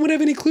 And no one would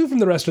have any clue from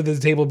the rest of the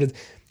table, but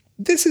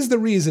this is the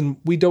reason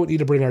we don't need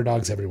to bring our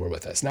dogs everywhere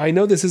with us. Now, I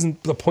know this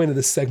isn't the point of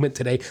this segment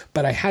today,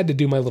 but I had to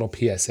do my little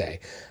PSA.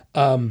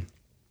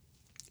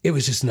 It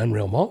was just an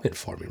unreal moment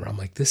for me where I'm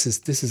like, this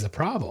is a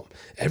problem.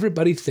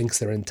 Everybody thinks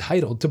they're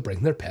entitled to bring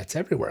their pets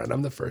everywhere, and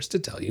I'm the first to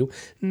tell you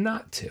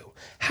not to.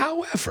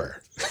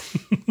 However,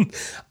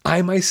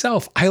 I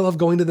myself, I love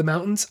going to the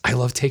mountains. I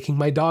love taking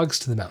my dogs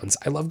to the mountains.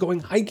 I love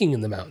going hiking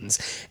in the mountains.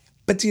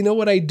 But do you know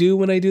what I do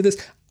when I do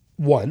this?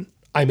 One,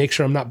 I make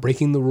sure I'm not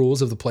breaking the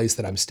rules of the place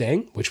that I'm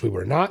staying, which we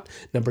were not.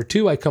 Number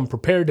two, I come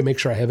prepared to make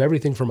sure I have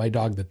everything for my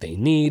dog that they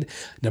need.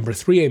 Number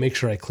three, I make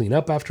sure I clean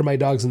up after my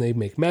dogs and they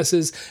make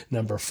messes.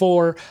 Number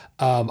four,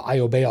 I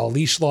obey all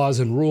leash laws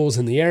and rules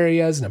in the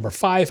areas. Number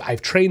five,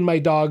 I've trained my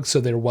dogs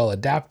so they're well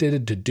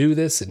adapted to do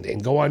this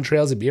and go on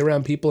trails and be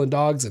around people and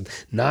dogs and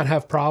not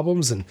have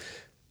problems. And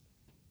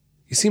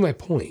you see my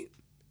point.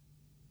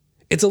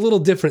 It's a little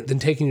different than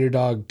taking your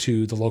dog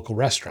to the local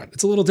restaurant.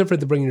 It's a little different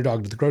than bringing your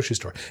dog to the grocery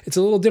store. It's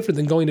a little different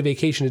than going to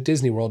vacation at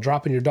Disney World,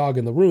 dropping your dog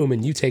in the room,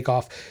 and you take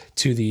off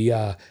to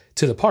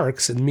the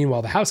parks. And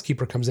meanwhile, the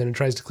housekeeper comes in and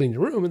tries to clean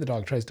your room, and the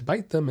dog tries to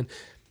bite them. And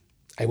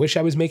I wish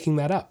I was making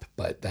that up,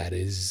 but that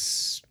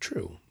is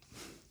true.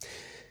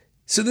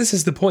 So this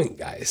is the point,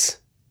 guys.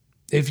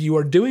 If you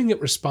are doing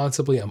it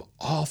responsibly, I'm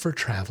all for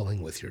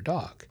traveling with your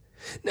dog.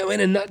 Now, in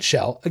a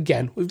nutshell,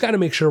 again, we've got to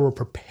make sure we're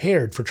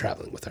prepared for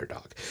traveling with our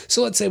dog.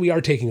 So let's say we are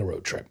taking a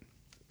road trip.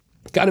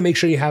 Got to make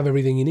sure you have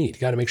everything you need.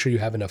 Got to make sure you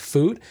have enough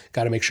food.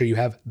 Got to make sure you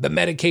have the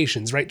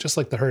medications, right? Just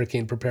like the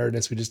hurricane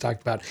preparedness we just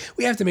talked about.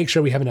 We have to make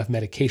sure we have enough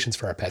medications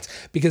for our pets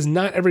because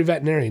not every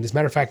veterinarian, as a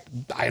matter of fact,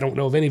 I don't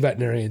know of any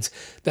veterinarians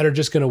that are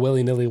just going to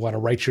willy-nilly want to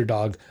write your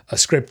dog a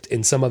script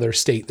in some other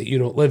state that you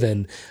don't live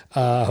in,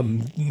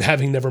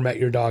 having never met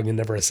your dog and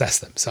never assessed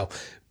them. So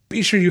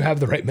be sure you have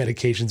the right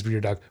medications for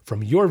your dog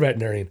from your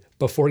veterinarian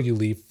before you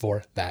leave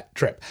for that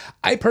trip.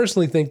 I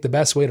personally think the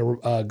best way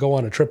to go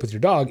on a trip with your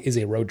dog is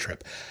a road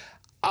trip.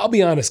 I'll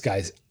be honest,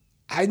 guys,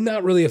 I'm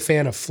not really a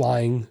fan of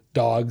flying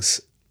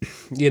dogs.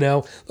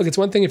 Look, it's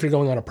one thing if you're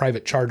going on a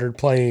private chartered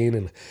plane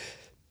and,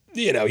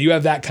 you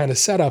have that kind of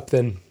setup,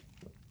 then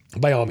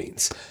by all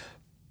means.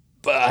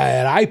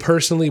 But I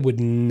personally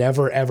would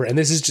never, ever, and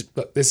this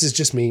is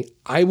just me,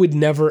 I would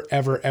never,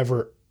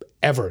 ever,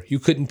 you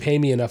couldn't pay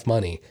me enough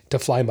money to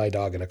fly my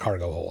dog in a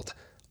cargo hold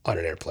on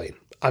an airplane.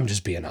 I'm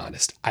just being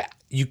honest.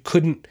 You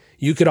could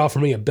offer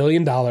me $1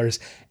 billion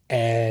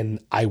and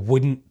I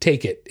wouldn't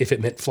take it if it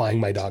meant flying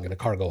my dog in a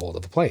cargo hold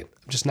of a plane.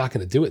 I'm just not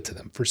going to do it to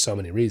them for so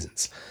many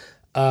reasons.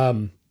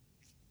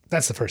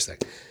 That's the first thing.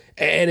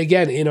 And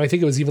again, I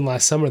think it was even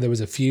last summer, there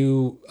was a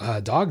few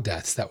dog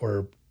deaths that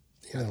were,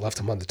 they left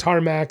them on the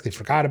tarmac. They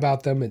forgot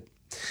about them and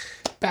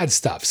bad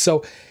stuff.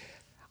 So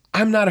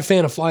I'm not a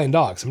fan of flying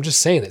dogs. I'm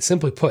just saying it.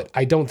 Simply put,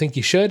 I don't think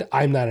you should.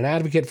 I'm not an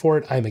advocate for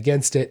it. I'm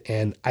against it,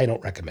 and I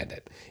don't recommend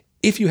it.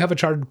 If you have a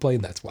chartered plane,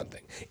 that's one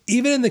thing.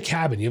 Even in the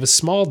cabin, you have a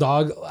small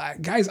dog.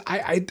 Guys,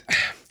 I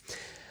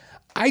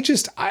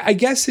guess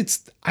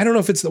I don't know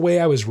if it's the way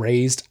I was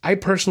raised. I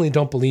personally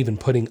don't believe in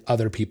putting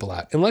other people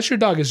out. Unless your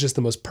dog is just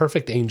the most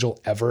perfect angel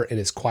ever and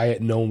is quiet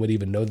and no one would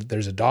even know that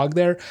there's a dog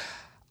there,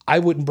 I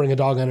wouldn't bring a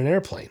dog on an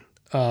airplane.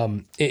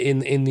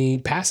 In the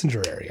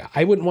passenger area.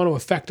 I wouldn't want to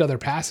affect other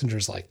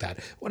passengers like that.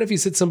 What if you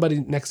sit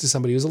next to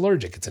somebody who's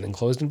allergic? It's an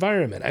enclosed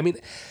environment. I mean,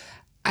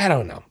 I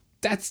don't know.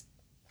 That's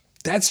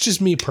just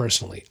me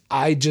personally.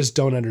 I just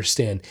don't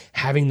understand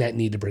having that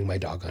need to bring my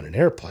dog on an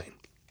airplane.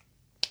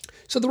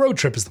 So the road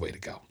trip is the way to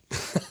go.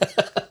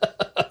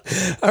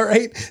 All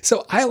right.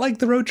 So I like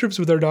the road trips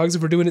with our dogs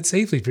if we're doing it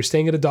safely. If you're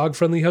staying at a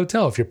dog-friendly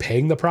hotel, if you're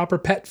paying the proper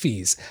pet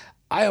fees,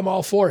 I am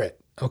all for it.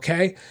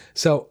 Okay,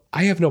 so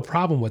I have no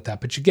problem with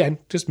that. But again,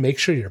 just make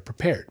sure you're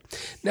prepared.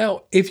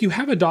 Now, if you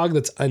have a dog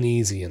that's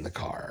uneasy in the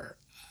car,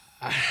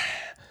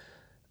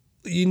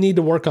 you need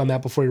to work on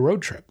that before your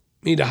road trip.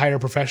 You need to hire a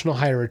professional,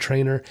 hire a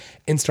trainer,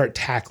 and start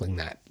tackling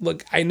that.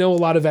 Look, I know a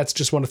lot of vets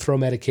just want to throw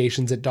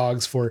medications at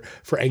dogs for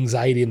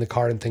anxiety in the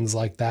car and things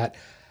like that.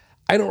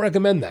 I don't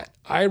recommend that.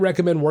 I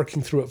recommend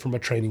working through it from a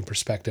training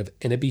perspective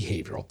and a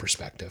behavioral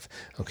perspective.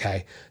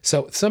 Okay.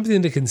 So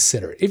something to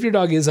consider. If your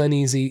dog is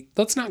uneasy,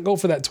 let's not go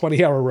for that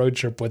 20-hour road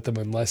trip with them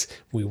unless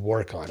we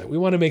work on it. We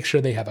want to make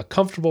sure they have a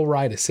comfortable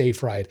ride, a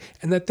safe ride,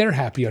 and that they're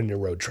happy on your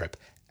road trip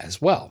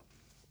as well.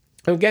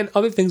 Again,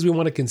 other things we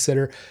want to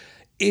consider.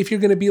 If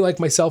you're going to be like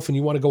myself and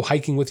you want to go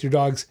hiking with your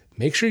dogs,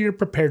 make sure you're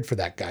prepared for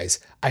that, guys.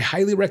 I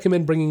highly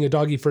recommend bringing a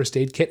doggy first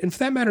aid kit. And for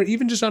that matter,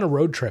 even just on a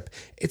road trip,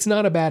 it's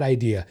not a bad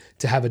idea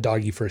to have a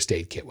doggy first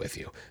aid kit with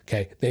you.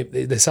 Okay.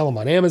 They sell them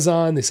on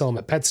Amazon. They sell them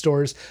at pet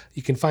stores.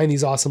 You can find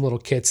these awesome little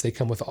kits. They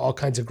come with all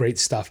kinds of great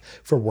stuff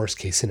for worst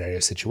case scenario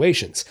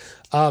situations.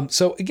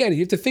 So again, you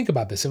have to think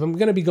about this. If I'm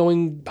going to be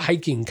going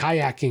hiking,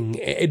 kayaking,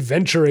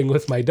 adventuring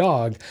with my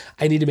dog,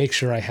 I need to make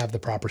sure I have the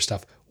proper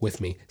stuff with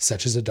me,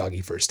 such as a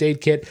doggy first aid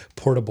kit,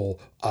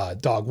 portable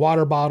dog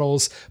water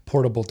bottles,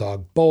 portable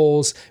dog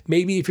bowls.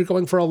 Maybe if you're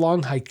going for a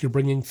long hike, you're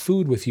bringing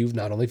food with you,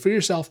 not only for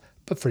yourself,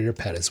 but for your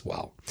pet as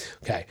well.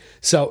 Okay,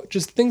 so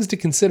just things to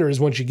consider is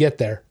once you get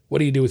there, what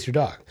do you do with your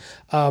dog?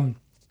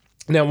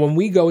 Now, when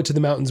we go to the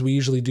mountains, we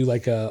usually do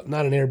like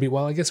not an Airbnb.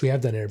 Well, I guess we have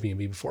done Airbnb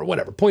before.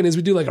 Whatever. Point is,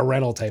 we do like a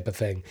rental type of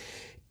thing.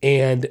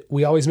 And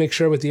we always make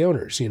sure with the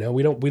owners, we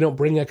don't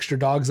bring extra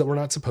dogs that we're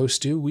not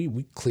supposed to.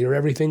 We clear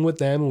everything with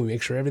them and we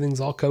make sure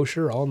everything's all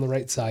kosher, all on the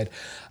right side.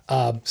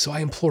 So I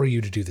implore you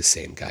to do the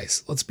same,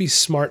 guys. Let's be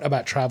smart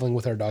about traveling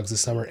with our dogs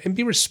this summer and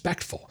be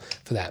respectful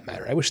for that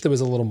matter. I wish there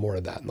was a little more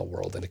of that in the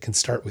world, and it can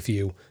start with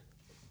you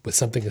with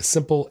something as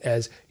simple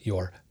as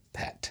your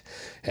pet.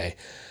 Okay.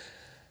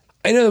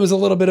 I know there was a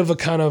little bit of a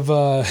kind of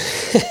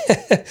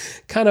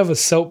a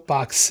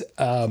soapbox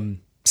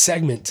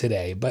segment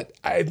today, but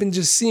I've been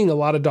just seeing a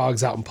lot of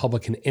dogs out in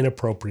public in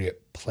inappropriate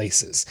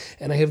places.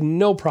 And I have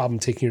no problem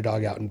taking your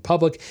dog out in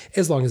public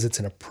as long as it's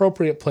an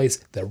appropriate place.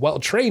 They're well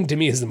trained, to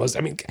me is the most.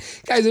 I mean,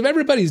 guys, if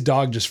everybody's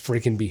dog just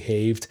freaking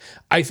behaved,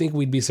 I think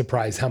we'd be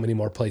surprised how many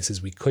more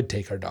places we could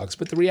take our dogs.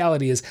 But the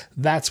reality is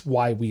that's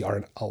why we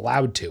aren't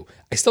allowed to.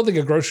 I still think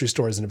a grocery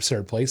store is an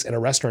absurd place and a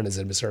restaurant is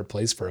an absurd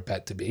place for a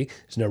pet to be.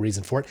 There's no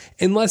reason for it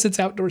unless it's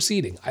outdoor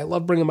seating. I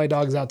love bringing my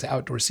dogs out to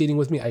outdoor seating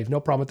with me. I have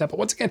no problem with that. But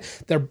once again,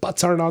 their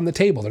butts aren't on the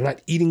table. They're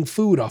not eating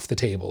food off the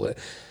table.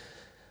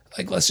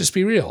 Like, let's just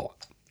be real.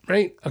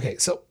 Right? Okay,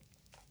 so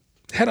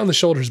head on the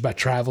shoulders by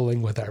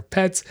traveling with our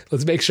pets.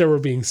 Let's make sure we're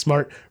being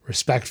smart,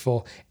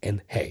 respectful,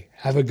 and hey,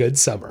 have a good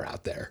summer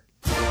out there.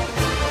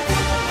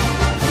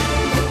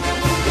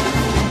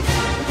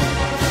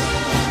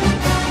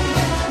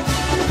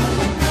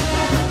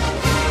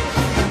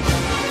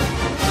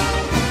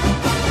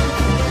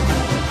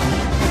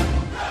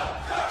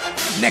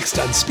 Next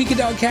on Speak a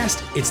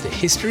Dogcast, it's the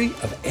History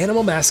of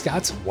Animal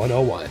Mascots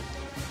 101.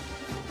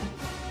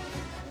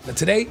 Now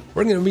today,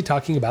 we're going to be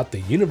talking about the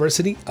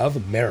University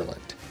of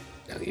Maryland.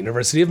 Now, the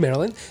University of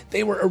Maryland,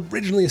 they were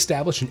originally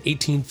established in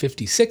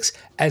 1856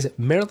 as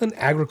Maryland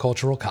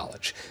Agricultural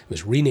College. It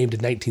was renamed in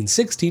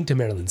 1916 to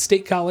Maryland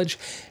State College,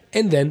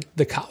 and then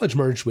the college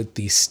merged with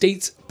the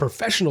state's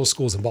professional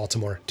schools in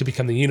Baltimore to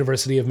become the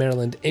University of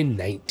Maryland in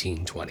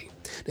 1920.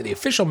 Now, the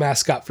official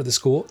mascot for the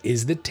school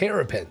is the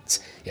terrapins.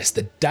 Yes,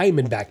 the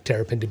diamondback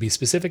terrapin to be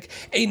specific,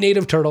 a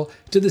native turtle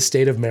to the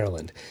state of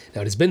Maryland.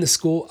 Now, it has been the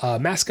school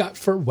mascot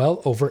for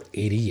well over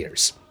 80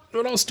 years.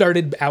 It all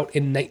started out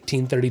in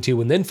 1932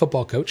 when then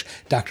football coach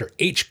Dr.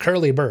 H.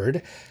 Curly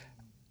Bird,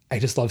 I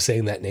just love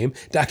saying that name,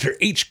 Dr.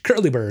 H.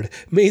 Curly Bird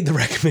made the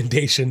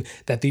recommendation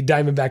that the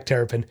diamondback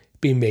terrapin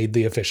be made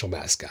the official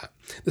mascot.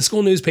 The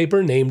school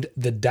newspaper named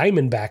the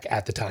Diamondback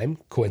at the time,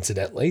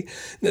 coincidentally,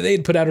 that they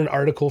had put out an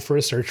article for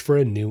a search for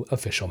a new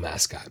official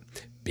mascot.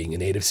 Being a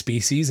native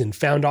species and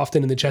found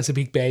often in the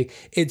Chesapeake Bay,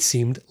 it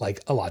seemed like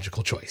a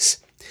logical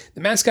choice. The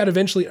mascot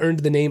eventually earned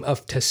the name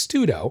of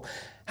Testudo.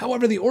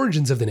 However, the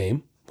origins of the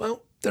name,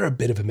 well, they're a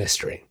bit of a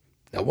mystery.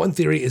 Now, one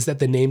theory is that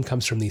the name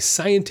comes from the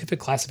scientific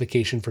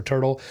classification for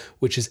turtle,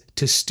 which is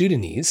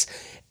Testudines.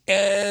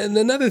 And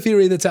another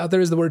theory that's out there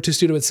is the word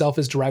testudo itself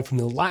is derived from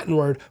the Latin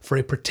word for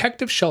a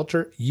protective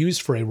shelter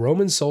used for a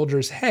Roman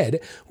soldier's head,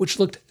 which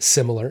looked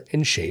similar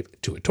in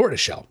shape to a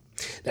tortoiseshell.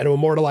 Now, to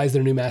immortalize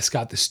their new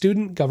mascot, the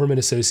Student Government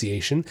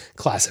Association,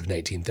 class of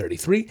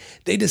 1933,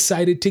 they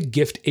decided to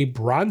gift a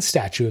bronze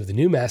statue of the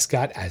new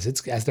mascot as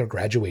their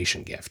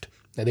graduation gift.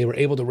 Now, they were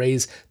able to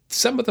raise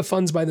some of the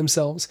funds by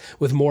themselves,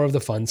 with more of the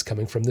funds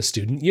coming from the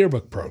student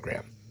yearbook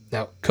program.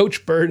 Now,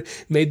 Coach Bird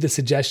made the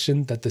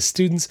suggestion that the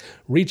students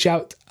reach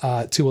out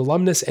to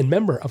alumnus and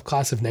member of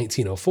class of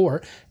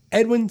 1904,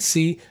 Edwin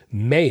C.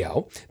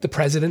 Mayo, the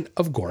president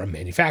of Gorham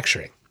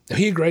Manufacturing. Now,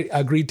 he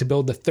agreed to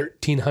build the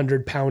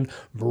 1,300-pound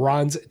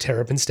bronze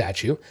terrapin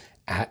statue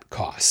at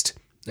cost.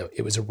 Now,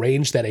 it was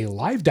arranged that a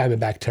live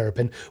diamondback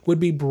terrapin would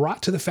be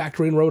brought to the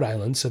factory in Rhode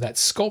Island so that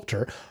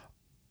sculptor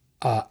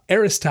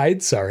Aristide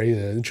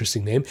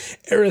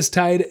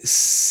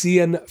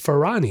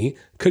Cianferrani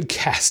could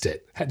cast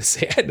it. I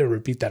had to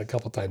repeat that a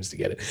couple times to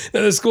get it. Now,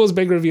 the school's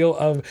big reveal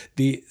of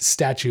the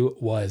statue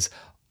was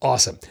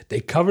awesome. They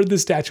covered the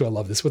statue, I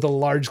love this, with a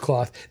large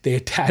cloth. They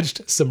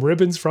attached some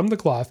ribbons from the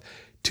cloth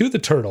to the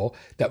turtle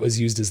that was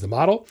used as the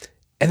model,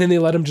 And then they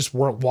let him just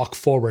walk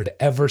forward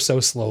ever so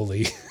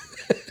slowly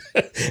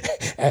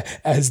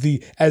as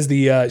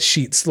the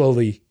sheet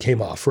slowly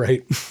came off,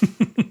 right?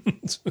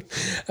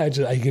 I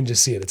can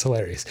just see it. It's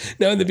hilarious.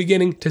 Now, in the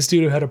beginning,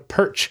 Testudo had a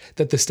perch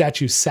that the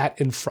statue sat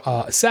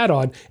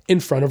on in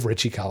front of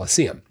Ritchie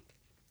Coliseum.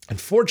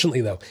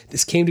 Unfortunately, though,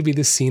 this came to be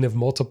the scene of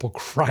multiple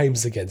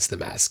crimes against the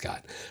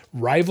mascot.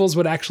 Rivals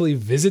would actually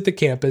visit the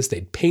campus,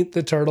 they'd paint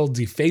the turtle,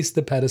 deface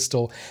the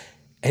pedestal,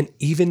 and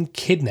even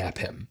kidnap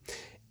him.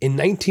 In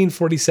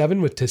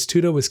 1947, when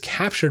Testudo was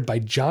captured by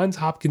Johns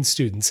Hopkins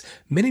students,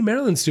 many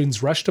Maryland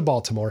students rushed to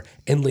Baltimore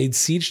and laid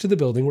siege to the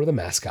building where the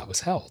mascot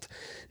was held.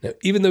 Now,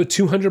 even though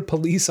 200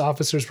 police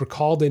officers were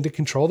called in to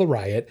control the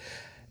riot,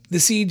 the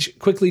siege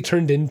quickly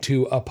turned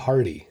into a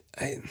party.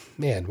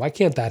 Man, why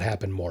can't that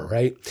happen more,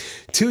 right?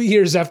 2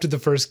 years after the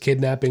first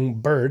kidnapping,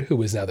 Byrd, who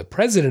was now the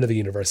president of the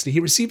university, he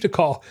received a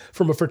call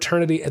from a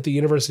fraternity at the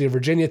University of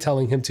Virginia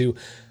telling him to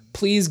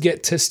please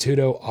get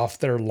Testudo off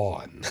their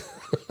lawn.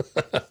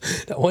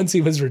 Now, once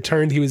he was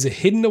returned, he was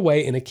hidden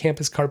away in a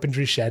campus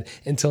carpentry shed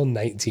until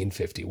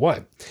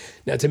 1951.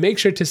 Now, to make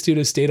sure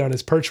Testudo stayed on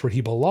his perch where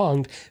he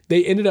belonged,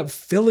 they ended up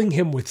filling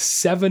him with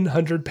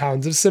 700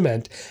 pounds of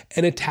cement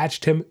and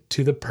attached him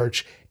to the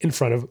perch in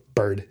front of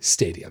Byrd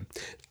Stadium.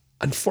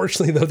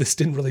 Unfortunately, though, this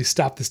didn't really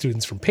stop the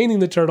students from painting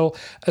the turtle,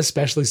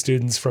 especially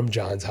students from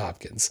Johns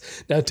Hopkins.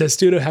 Now,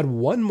 Testudo had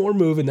one more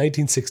move in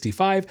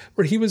 1965,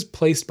 where he was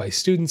placed by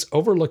students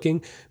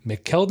overlooking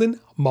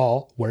McKeldin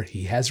Mall, where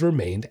he has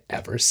remained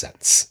ever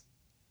since.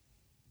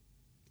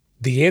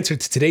 The answer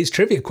to today's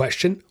trivia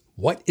question,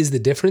 what is the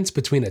difference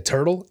between a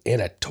turtle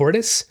and a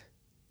tortoise?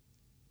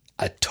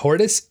 A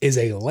tortoise is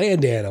a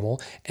land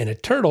animal, and a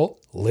turtle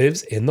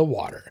lives in the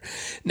water.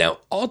 Now,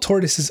 all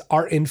tortoises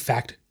are in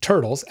fact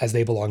turtles, as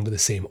they belong to the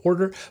same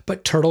order,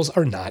 but turtles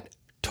are not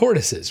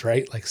tortoises,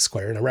 right? Like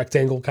square and a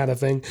rectangle kind of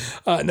thing.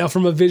 Now,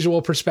 from a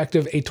visual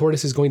perspective, a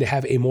tortoise is going to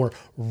have a more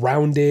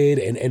rounded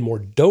and more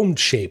domed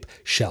shape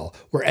shell,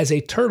 whereas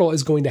a turtle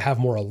is going to have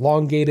more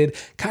elongated,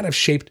 kind of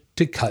shaped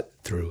to cut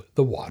through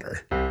the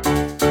water.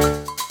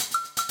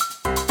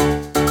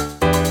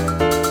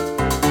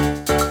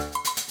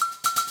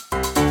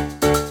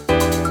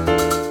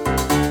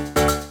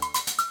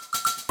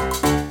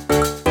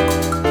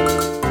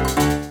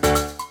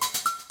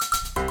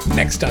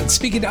 Next on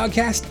Speaking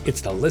Dogcast,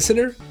 it's the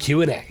listener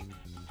Q&A.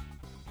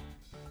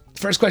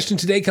 First question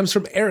today comes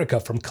from Erica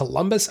from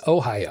Columbus,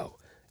 Ohio.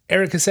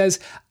 Erica says,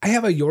 I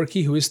have a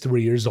Yorkie who is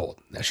 3 years old.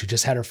 Now, she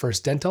just had her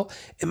first dental,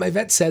 and my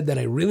vet said that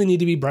I really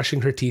need to be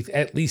brushing her teeth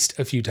at least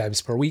a few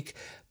times per week,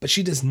 but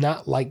she does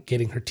not like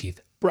getting her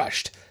teeth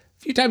brushed.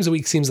 A few times a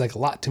week seems like a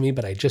lot to me,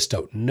 but I just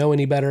don't know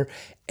any better.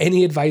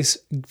 Any advice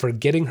for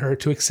getting her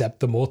to accept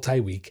the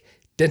multi-week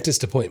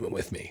dentist appointment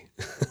with me?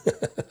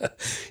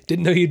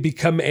 Didn't know you'd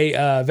become a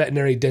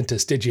veterinary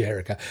dentist, did you,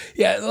 Erica?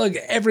 Yeah, look,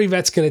 every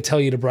vet's going to tell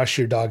you to brush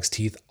your dog's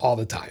teeth all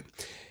the time.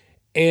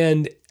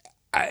 And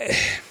this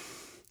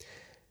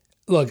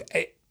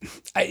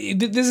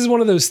is one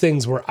of those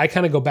things where I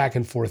kind of go back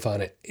and forth on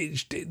it.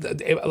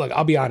 Look,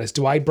 I'll be honest.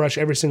 Do I brush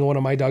every single one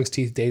of my dog's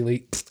teeth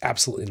daily?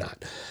 Absolutely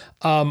not.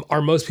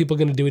 Are most people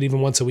going to do it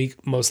even once a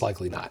week? Most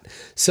likely not.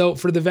 So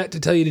for the vet to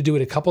tell you to do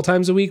it a couple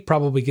times a week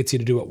probably gets you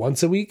to do it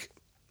once a week.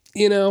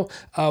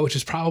 Which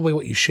is probably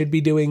what you should be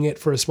doing it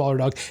for a smaller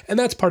dog. And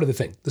that's part of the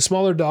thing. The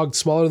smaller dog, the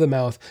smaller the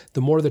mouth, the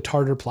more the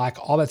tartar plaque,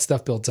 all that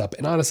stuff builds up.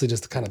 And honestly,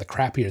 just the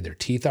crappier their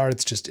teeth are.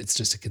 It's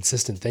just a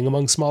consistent thing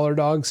among smaller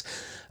dogs.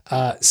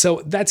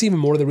 So that's even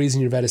more the reason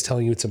your vet is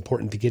telling you it's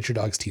important to get your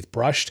dog's teeth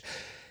brushed.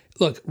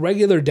 Look,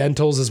 regular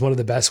dentals is one of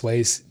the best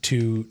ways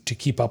to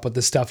keep up with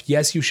this stuff.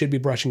 Yes, you should be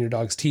brushing your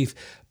dog's teeth,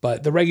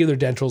 but the regular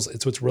dentals,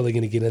 it's what's really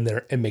going to get in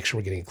there and make sure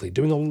we're getting it clean.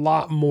 Doing a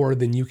lot more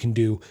than you can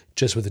do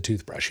just with a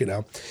toothbrush,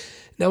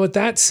 Now, with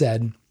that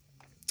said,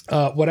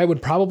 what I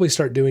would probably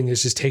start doing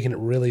is just taking it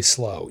really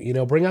slow.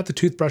 Bring out the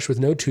toothbrush with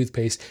no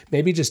toothpaste.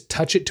 Maybe just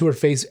touch it to her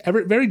face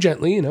very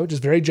gently,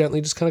 just very gently.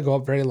 Just kind of go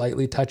up very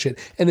lightly, touch it,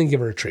 and then give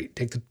her a treat.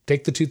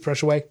 Take the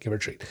toothbrush away, give her a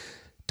treat.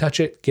 Touch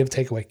it,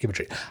 take away, give a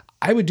treat.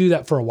 I would do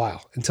that for a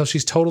while until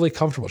she's totally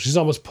comfortable. She's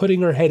almost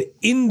putting her head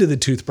into the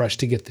toothbrush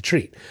to get the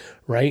treat,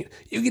 right?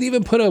 You could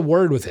even put a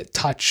word with it,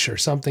 touch or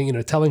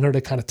something, telling her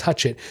to kind of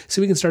touch it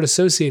so we can start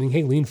associating,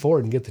 hey, lean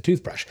forward and get the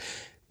toothbrush.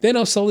 Then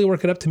I'll slowly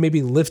work it up to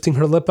maybe lifting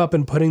her lip up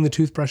and putting the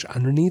toothbrush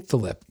underneath the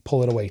lip.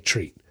 Pull it away,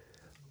 treat.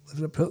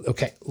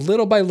 Okay,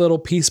 little by little,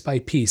 piece by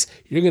piece,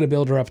 you're going to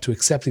build her up to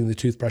accepting the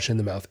toothbrush in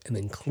the mouth and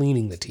then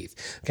cleaning the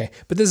teeth. Okay,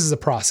 but this is a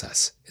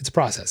process. It's a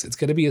process. It's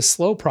going to be a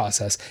slow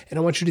process, and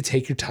I want you to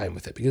take your time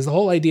with it because the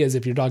whole idea is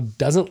if your dog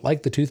doesn't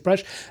like the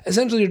toothbrush,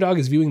 essentially your dog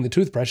is viewing the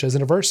toothbrush as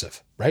an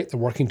aversive, right? They're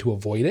working to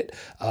avoid it,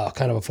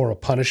 kind of a form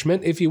of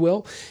punishment, if you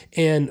will.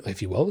 And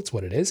if you will, that's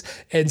what it is.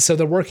 And so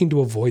they're working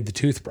to avoid the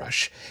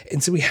toothbrush.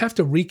 And so we have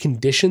to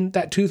recondition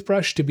that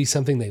toothbrush to be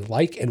something they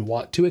like and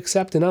want to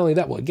accept. And not only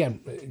that, well,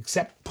 again,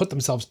 put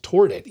themselves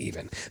toward it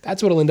even.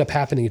 That's what will end up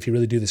happening if you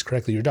really do this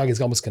correctly. Your dog is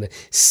almost going to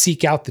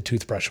seek out the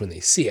toothbrush when they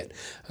see it.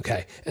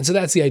 Okay. And so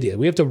that's the idea.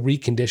 We have to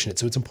recondition it.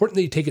 So it's important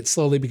that you take it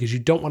slowly because you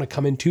don't want to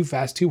come in too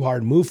fast, too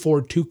hard, move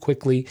forward too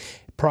quickly,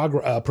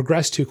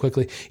 progress too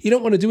quickly. You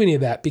don't want to do any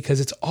of that because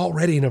it's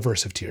already an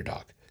aversive to your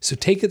dog. So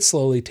take it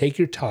slowly, take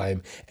your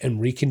time, and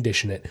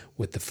recondition it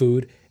with the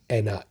food.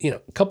 And, a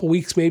couple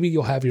weeks, maybe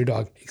you'll have your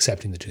dog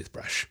accepting the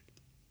toothbrush.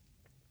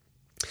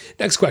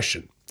 Next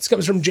question. This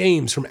comes from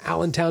James from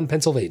Allentown,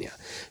 Pennsylvania.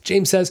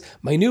 James says,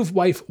 my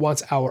wife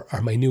wants our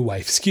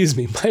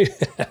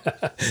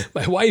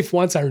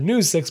new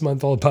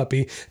 6-month-old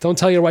puppy. Don't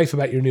tell your wife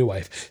about your new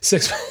wife.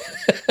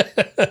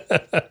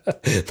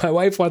 My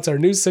wife wants our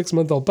new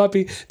 6-month-old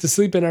puppy to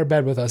sleep in our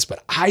bed with us,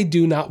 but I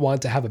do not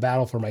want to have a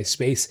battle for my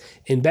space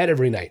in bed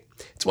every night.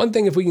 It's one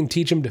thing if we can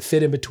teach him to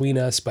fit in between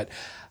us, but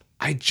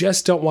I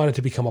just don't want it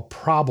to become a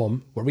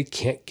problem where we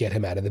can't get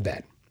him out of the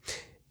bed.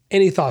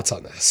 Any thoughts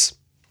on this?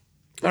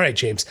 All right,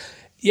 James.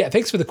 Yeah,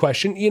 thanks for the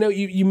question.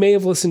 You may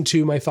have listened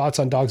to my thoughts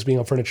on dogs being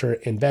on furniture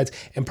and beds,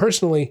 and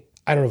personally,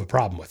 I don't have a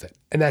problem with it.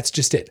 And that's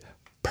just it.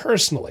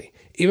 Personally,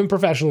 even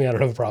professionally, I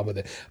don't have a problem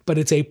with it, but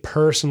it's a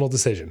personal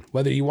decision.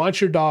 Whether you want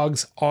your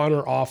dogs on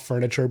or off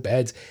furniture,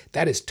 beds,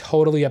 that is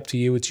totally up to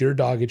you. It's your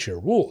dog, it's your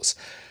rules.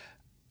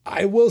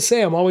 I will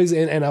say I'm always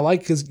in, and I like,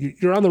 because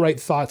you're on the right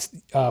thoughts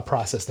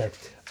process there.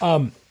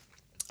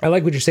 I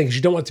like what you're saying, because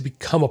you don't want it to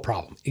become a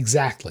problem.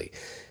 Exactly.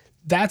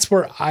 That's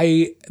where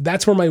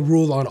my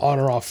rule on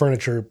or off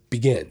furniture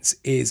begins.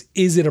 Is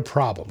it a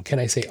problem? Can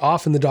I say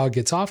off and the dog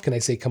gets off? Can I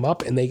say come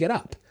up and they get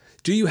up?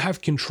 Do you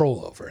have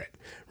control over it?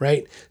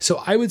 Right?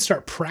 So I would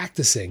start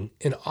practicing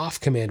an off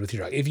command with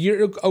your dog. If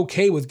you're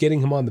okay with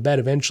getting him on the bed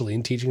eventually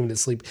and teaching him to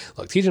sleep,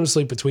 teach him to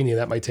sleep between you.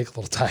 That might take a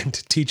little time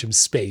to teach him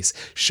space,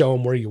 show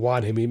him where you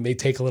want him. It may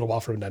take a little while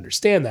for him to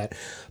understand that,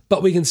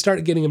 but we can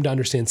start getting him to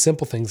understand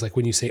simple things like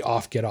when you say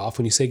off, get off.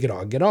 When you say get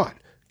on, get on.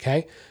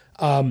 Okay.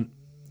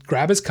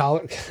 Grab his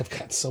collar. I've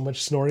got so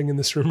much snoring in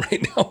this room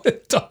right now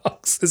with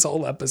dogs. This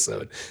whole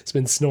episode has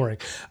been snoring.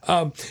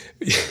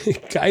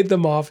 Guide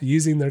them off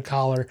using their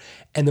collar.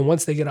 And then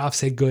once they get off,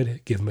 say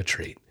good, give them a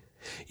treat.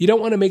 You don't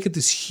want to make it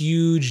this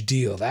huge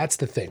deal. That's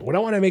the thing. We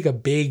don't want to make a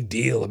big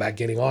deal about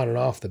getting on and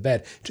off the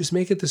bed. Just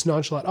make it this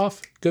nonchalant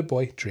off. Good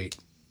boy, treat.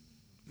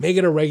 Make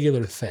it a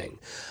regular thing.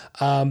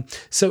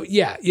 So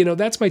yeah,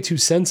 that's my 2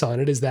 cents on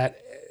it, is that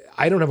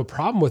I don't have a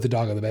problem with the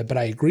dog on the bed, but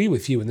I agree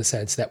with you in the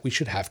sense that we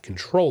should have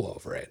control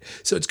over it.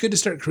 So it's good to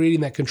start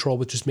creating that control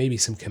with just maybe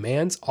some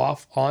commands,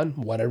 off, on,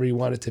 whatever you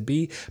want it to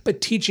be,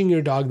 but teaching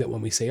your dog that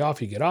when we say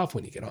off, you get off,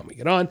 when you get on, we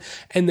get on.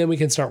 And then we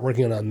can start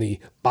working on the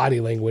body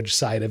language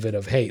side of it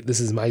of, hey, this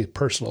is my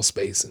personal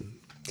space. And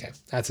okay,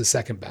 that's a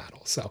second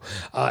battle. So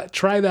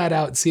try that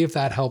out, see if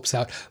that helps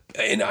out.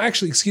 And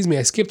actually,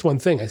 I skipped one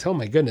thing. Oh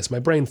my goodness, my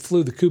brain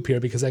flew the coop here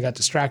because I got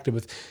distracted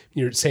with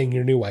your saying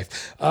your new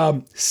wife.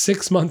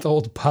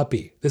 6-month-old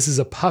puppy. This is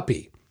a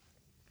puppy.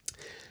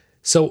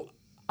 So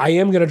I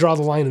am going to draw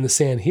the line in the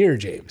sand here,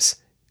 James.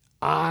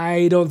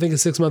 I don't think a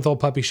 6-month-old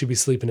puppy should be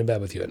sleeping in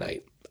bed with you at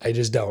night. I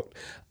just don't.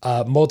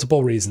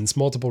 Multiple reasons.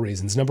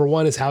 Number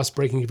one is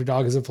housebreaking. If your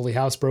dog isn't fully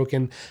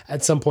housebroken,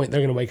 at some point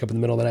they're going to wake up in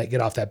the middle of the night,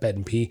 get off that bed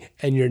and pee,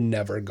 and you're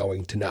never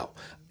going to know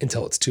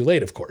until it's too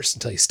late, of course,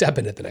 until you step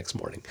in it the next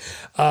morning.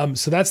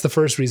 So that's the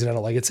first reason I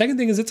don't like it. Second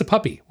thing is it's a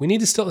puppy. We need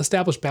to still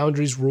establish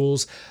boundaries,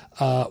 rules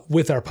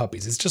with our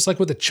puppies. It's just like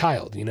with a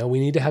child. We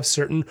need to have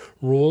certain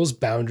rules,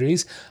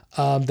 boundaries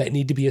that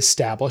need to be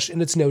established, and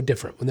it's no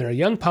different. When they're a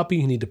young puppy,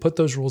 you need to put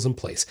those rules in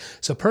place.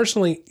 So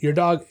personally, your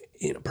dog,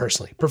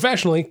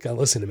 professionally,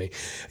 listen to me,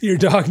 your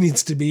dog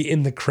needs to be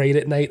in the crate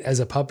at night as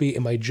a puppy,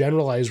 and my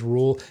generalized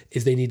rule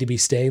is they need to be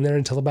staying there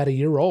until about a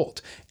year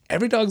old.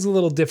 Every dog's a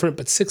little different,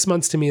 but 6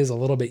 months to me is a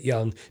little bit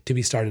young to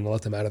be starting to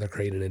let them out of the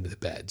crate and into the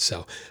bed.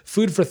 So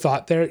food for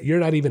thought there. You're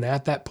not even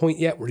at that point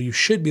yet where you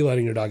should be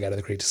letting your dog out of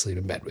the crate to sleep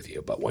in bed with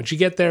you. But once you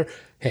get there,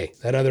 hey,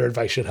 that other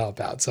advice should help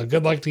out. So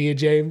good luck to you,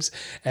 James.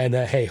 And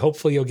hey,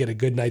 hopefully you'll get a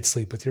good night's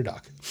sleep with your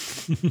dog.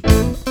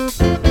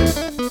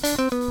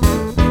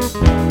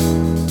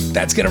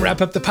 That's going to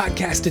wrap up the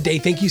podcast today.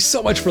 Thank you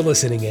so much for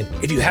listening in.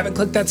 If you haven't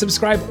clicked that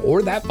subscribe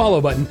or that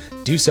follow button,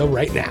 do so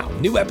right now.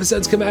 New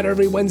episodes come out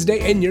every Wednesday,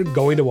 and you're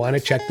going to want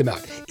to check them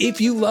out. If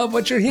you love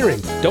what you're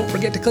hearing, don't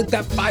forget to click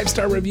that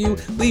 5-star review,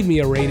 leave me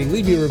a rating,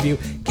 leave me a review,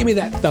 give me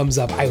that thumbs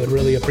up. I would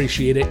really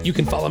appreciate it. You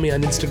can follow me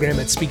on Instagram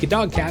at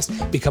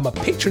SpeakADogcast, become a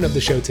patron of the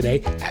show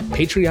today at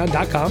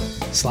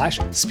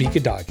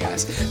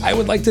patreon.com/SpeakADogcast. I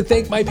would like to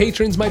thank my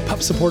patrons, my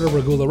pup supporter,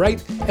 Regula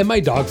Wright, and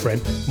my dog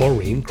friend,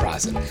 Maureen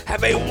Crossan.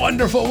 Have a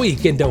wonderful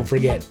week, and don't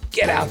forget,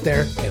 get out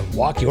there and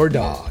walk your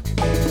dog.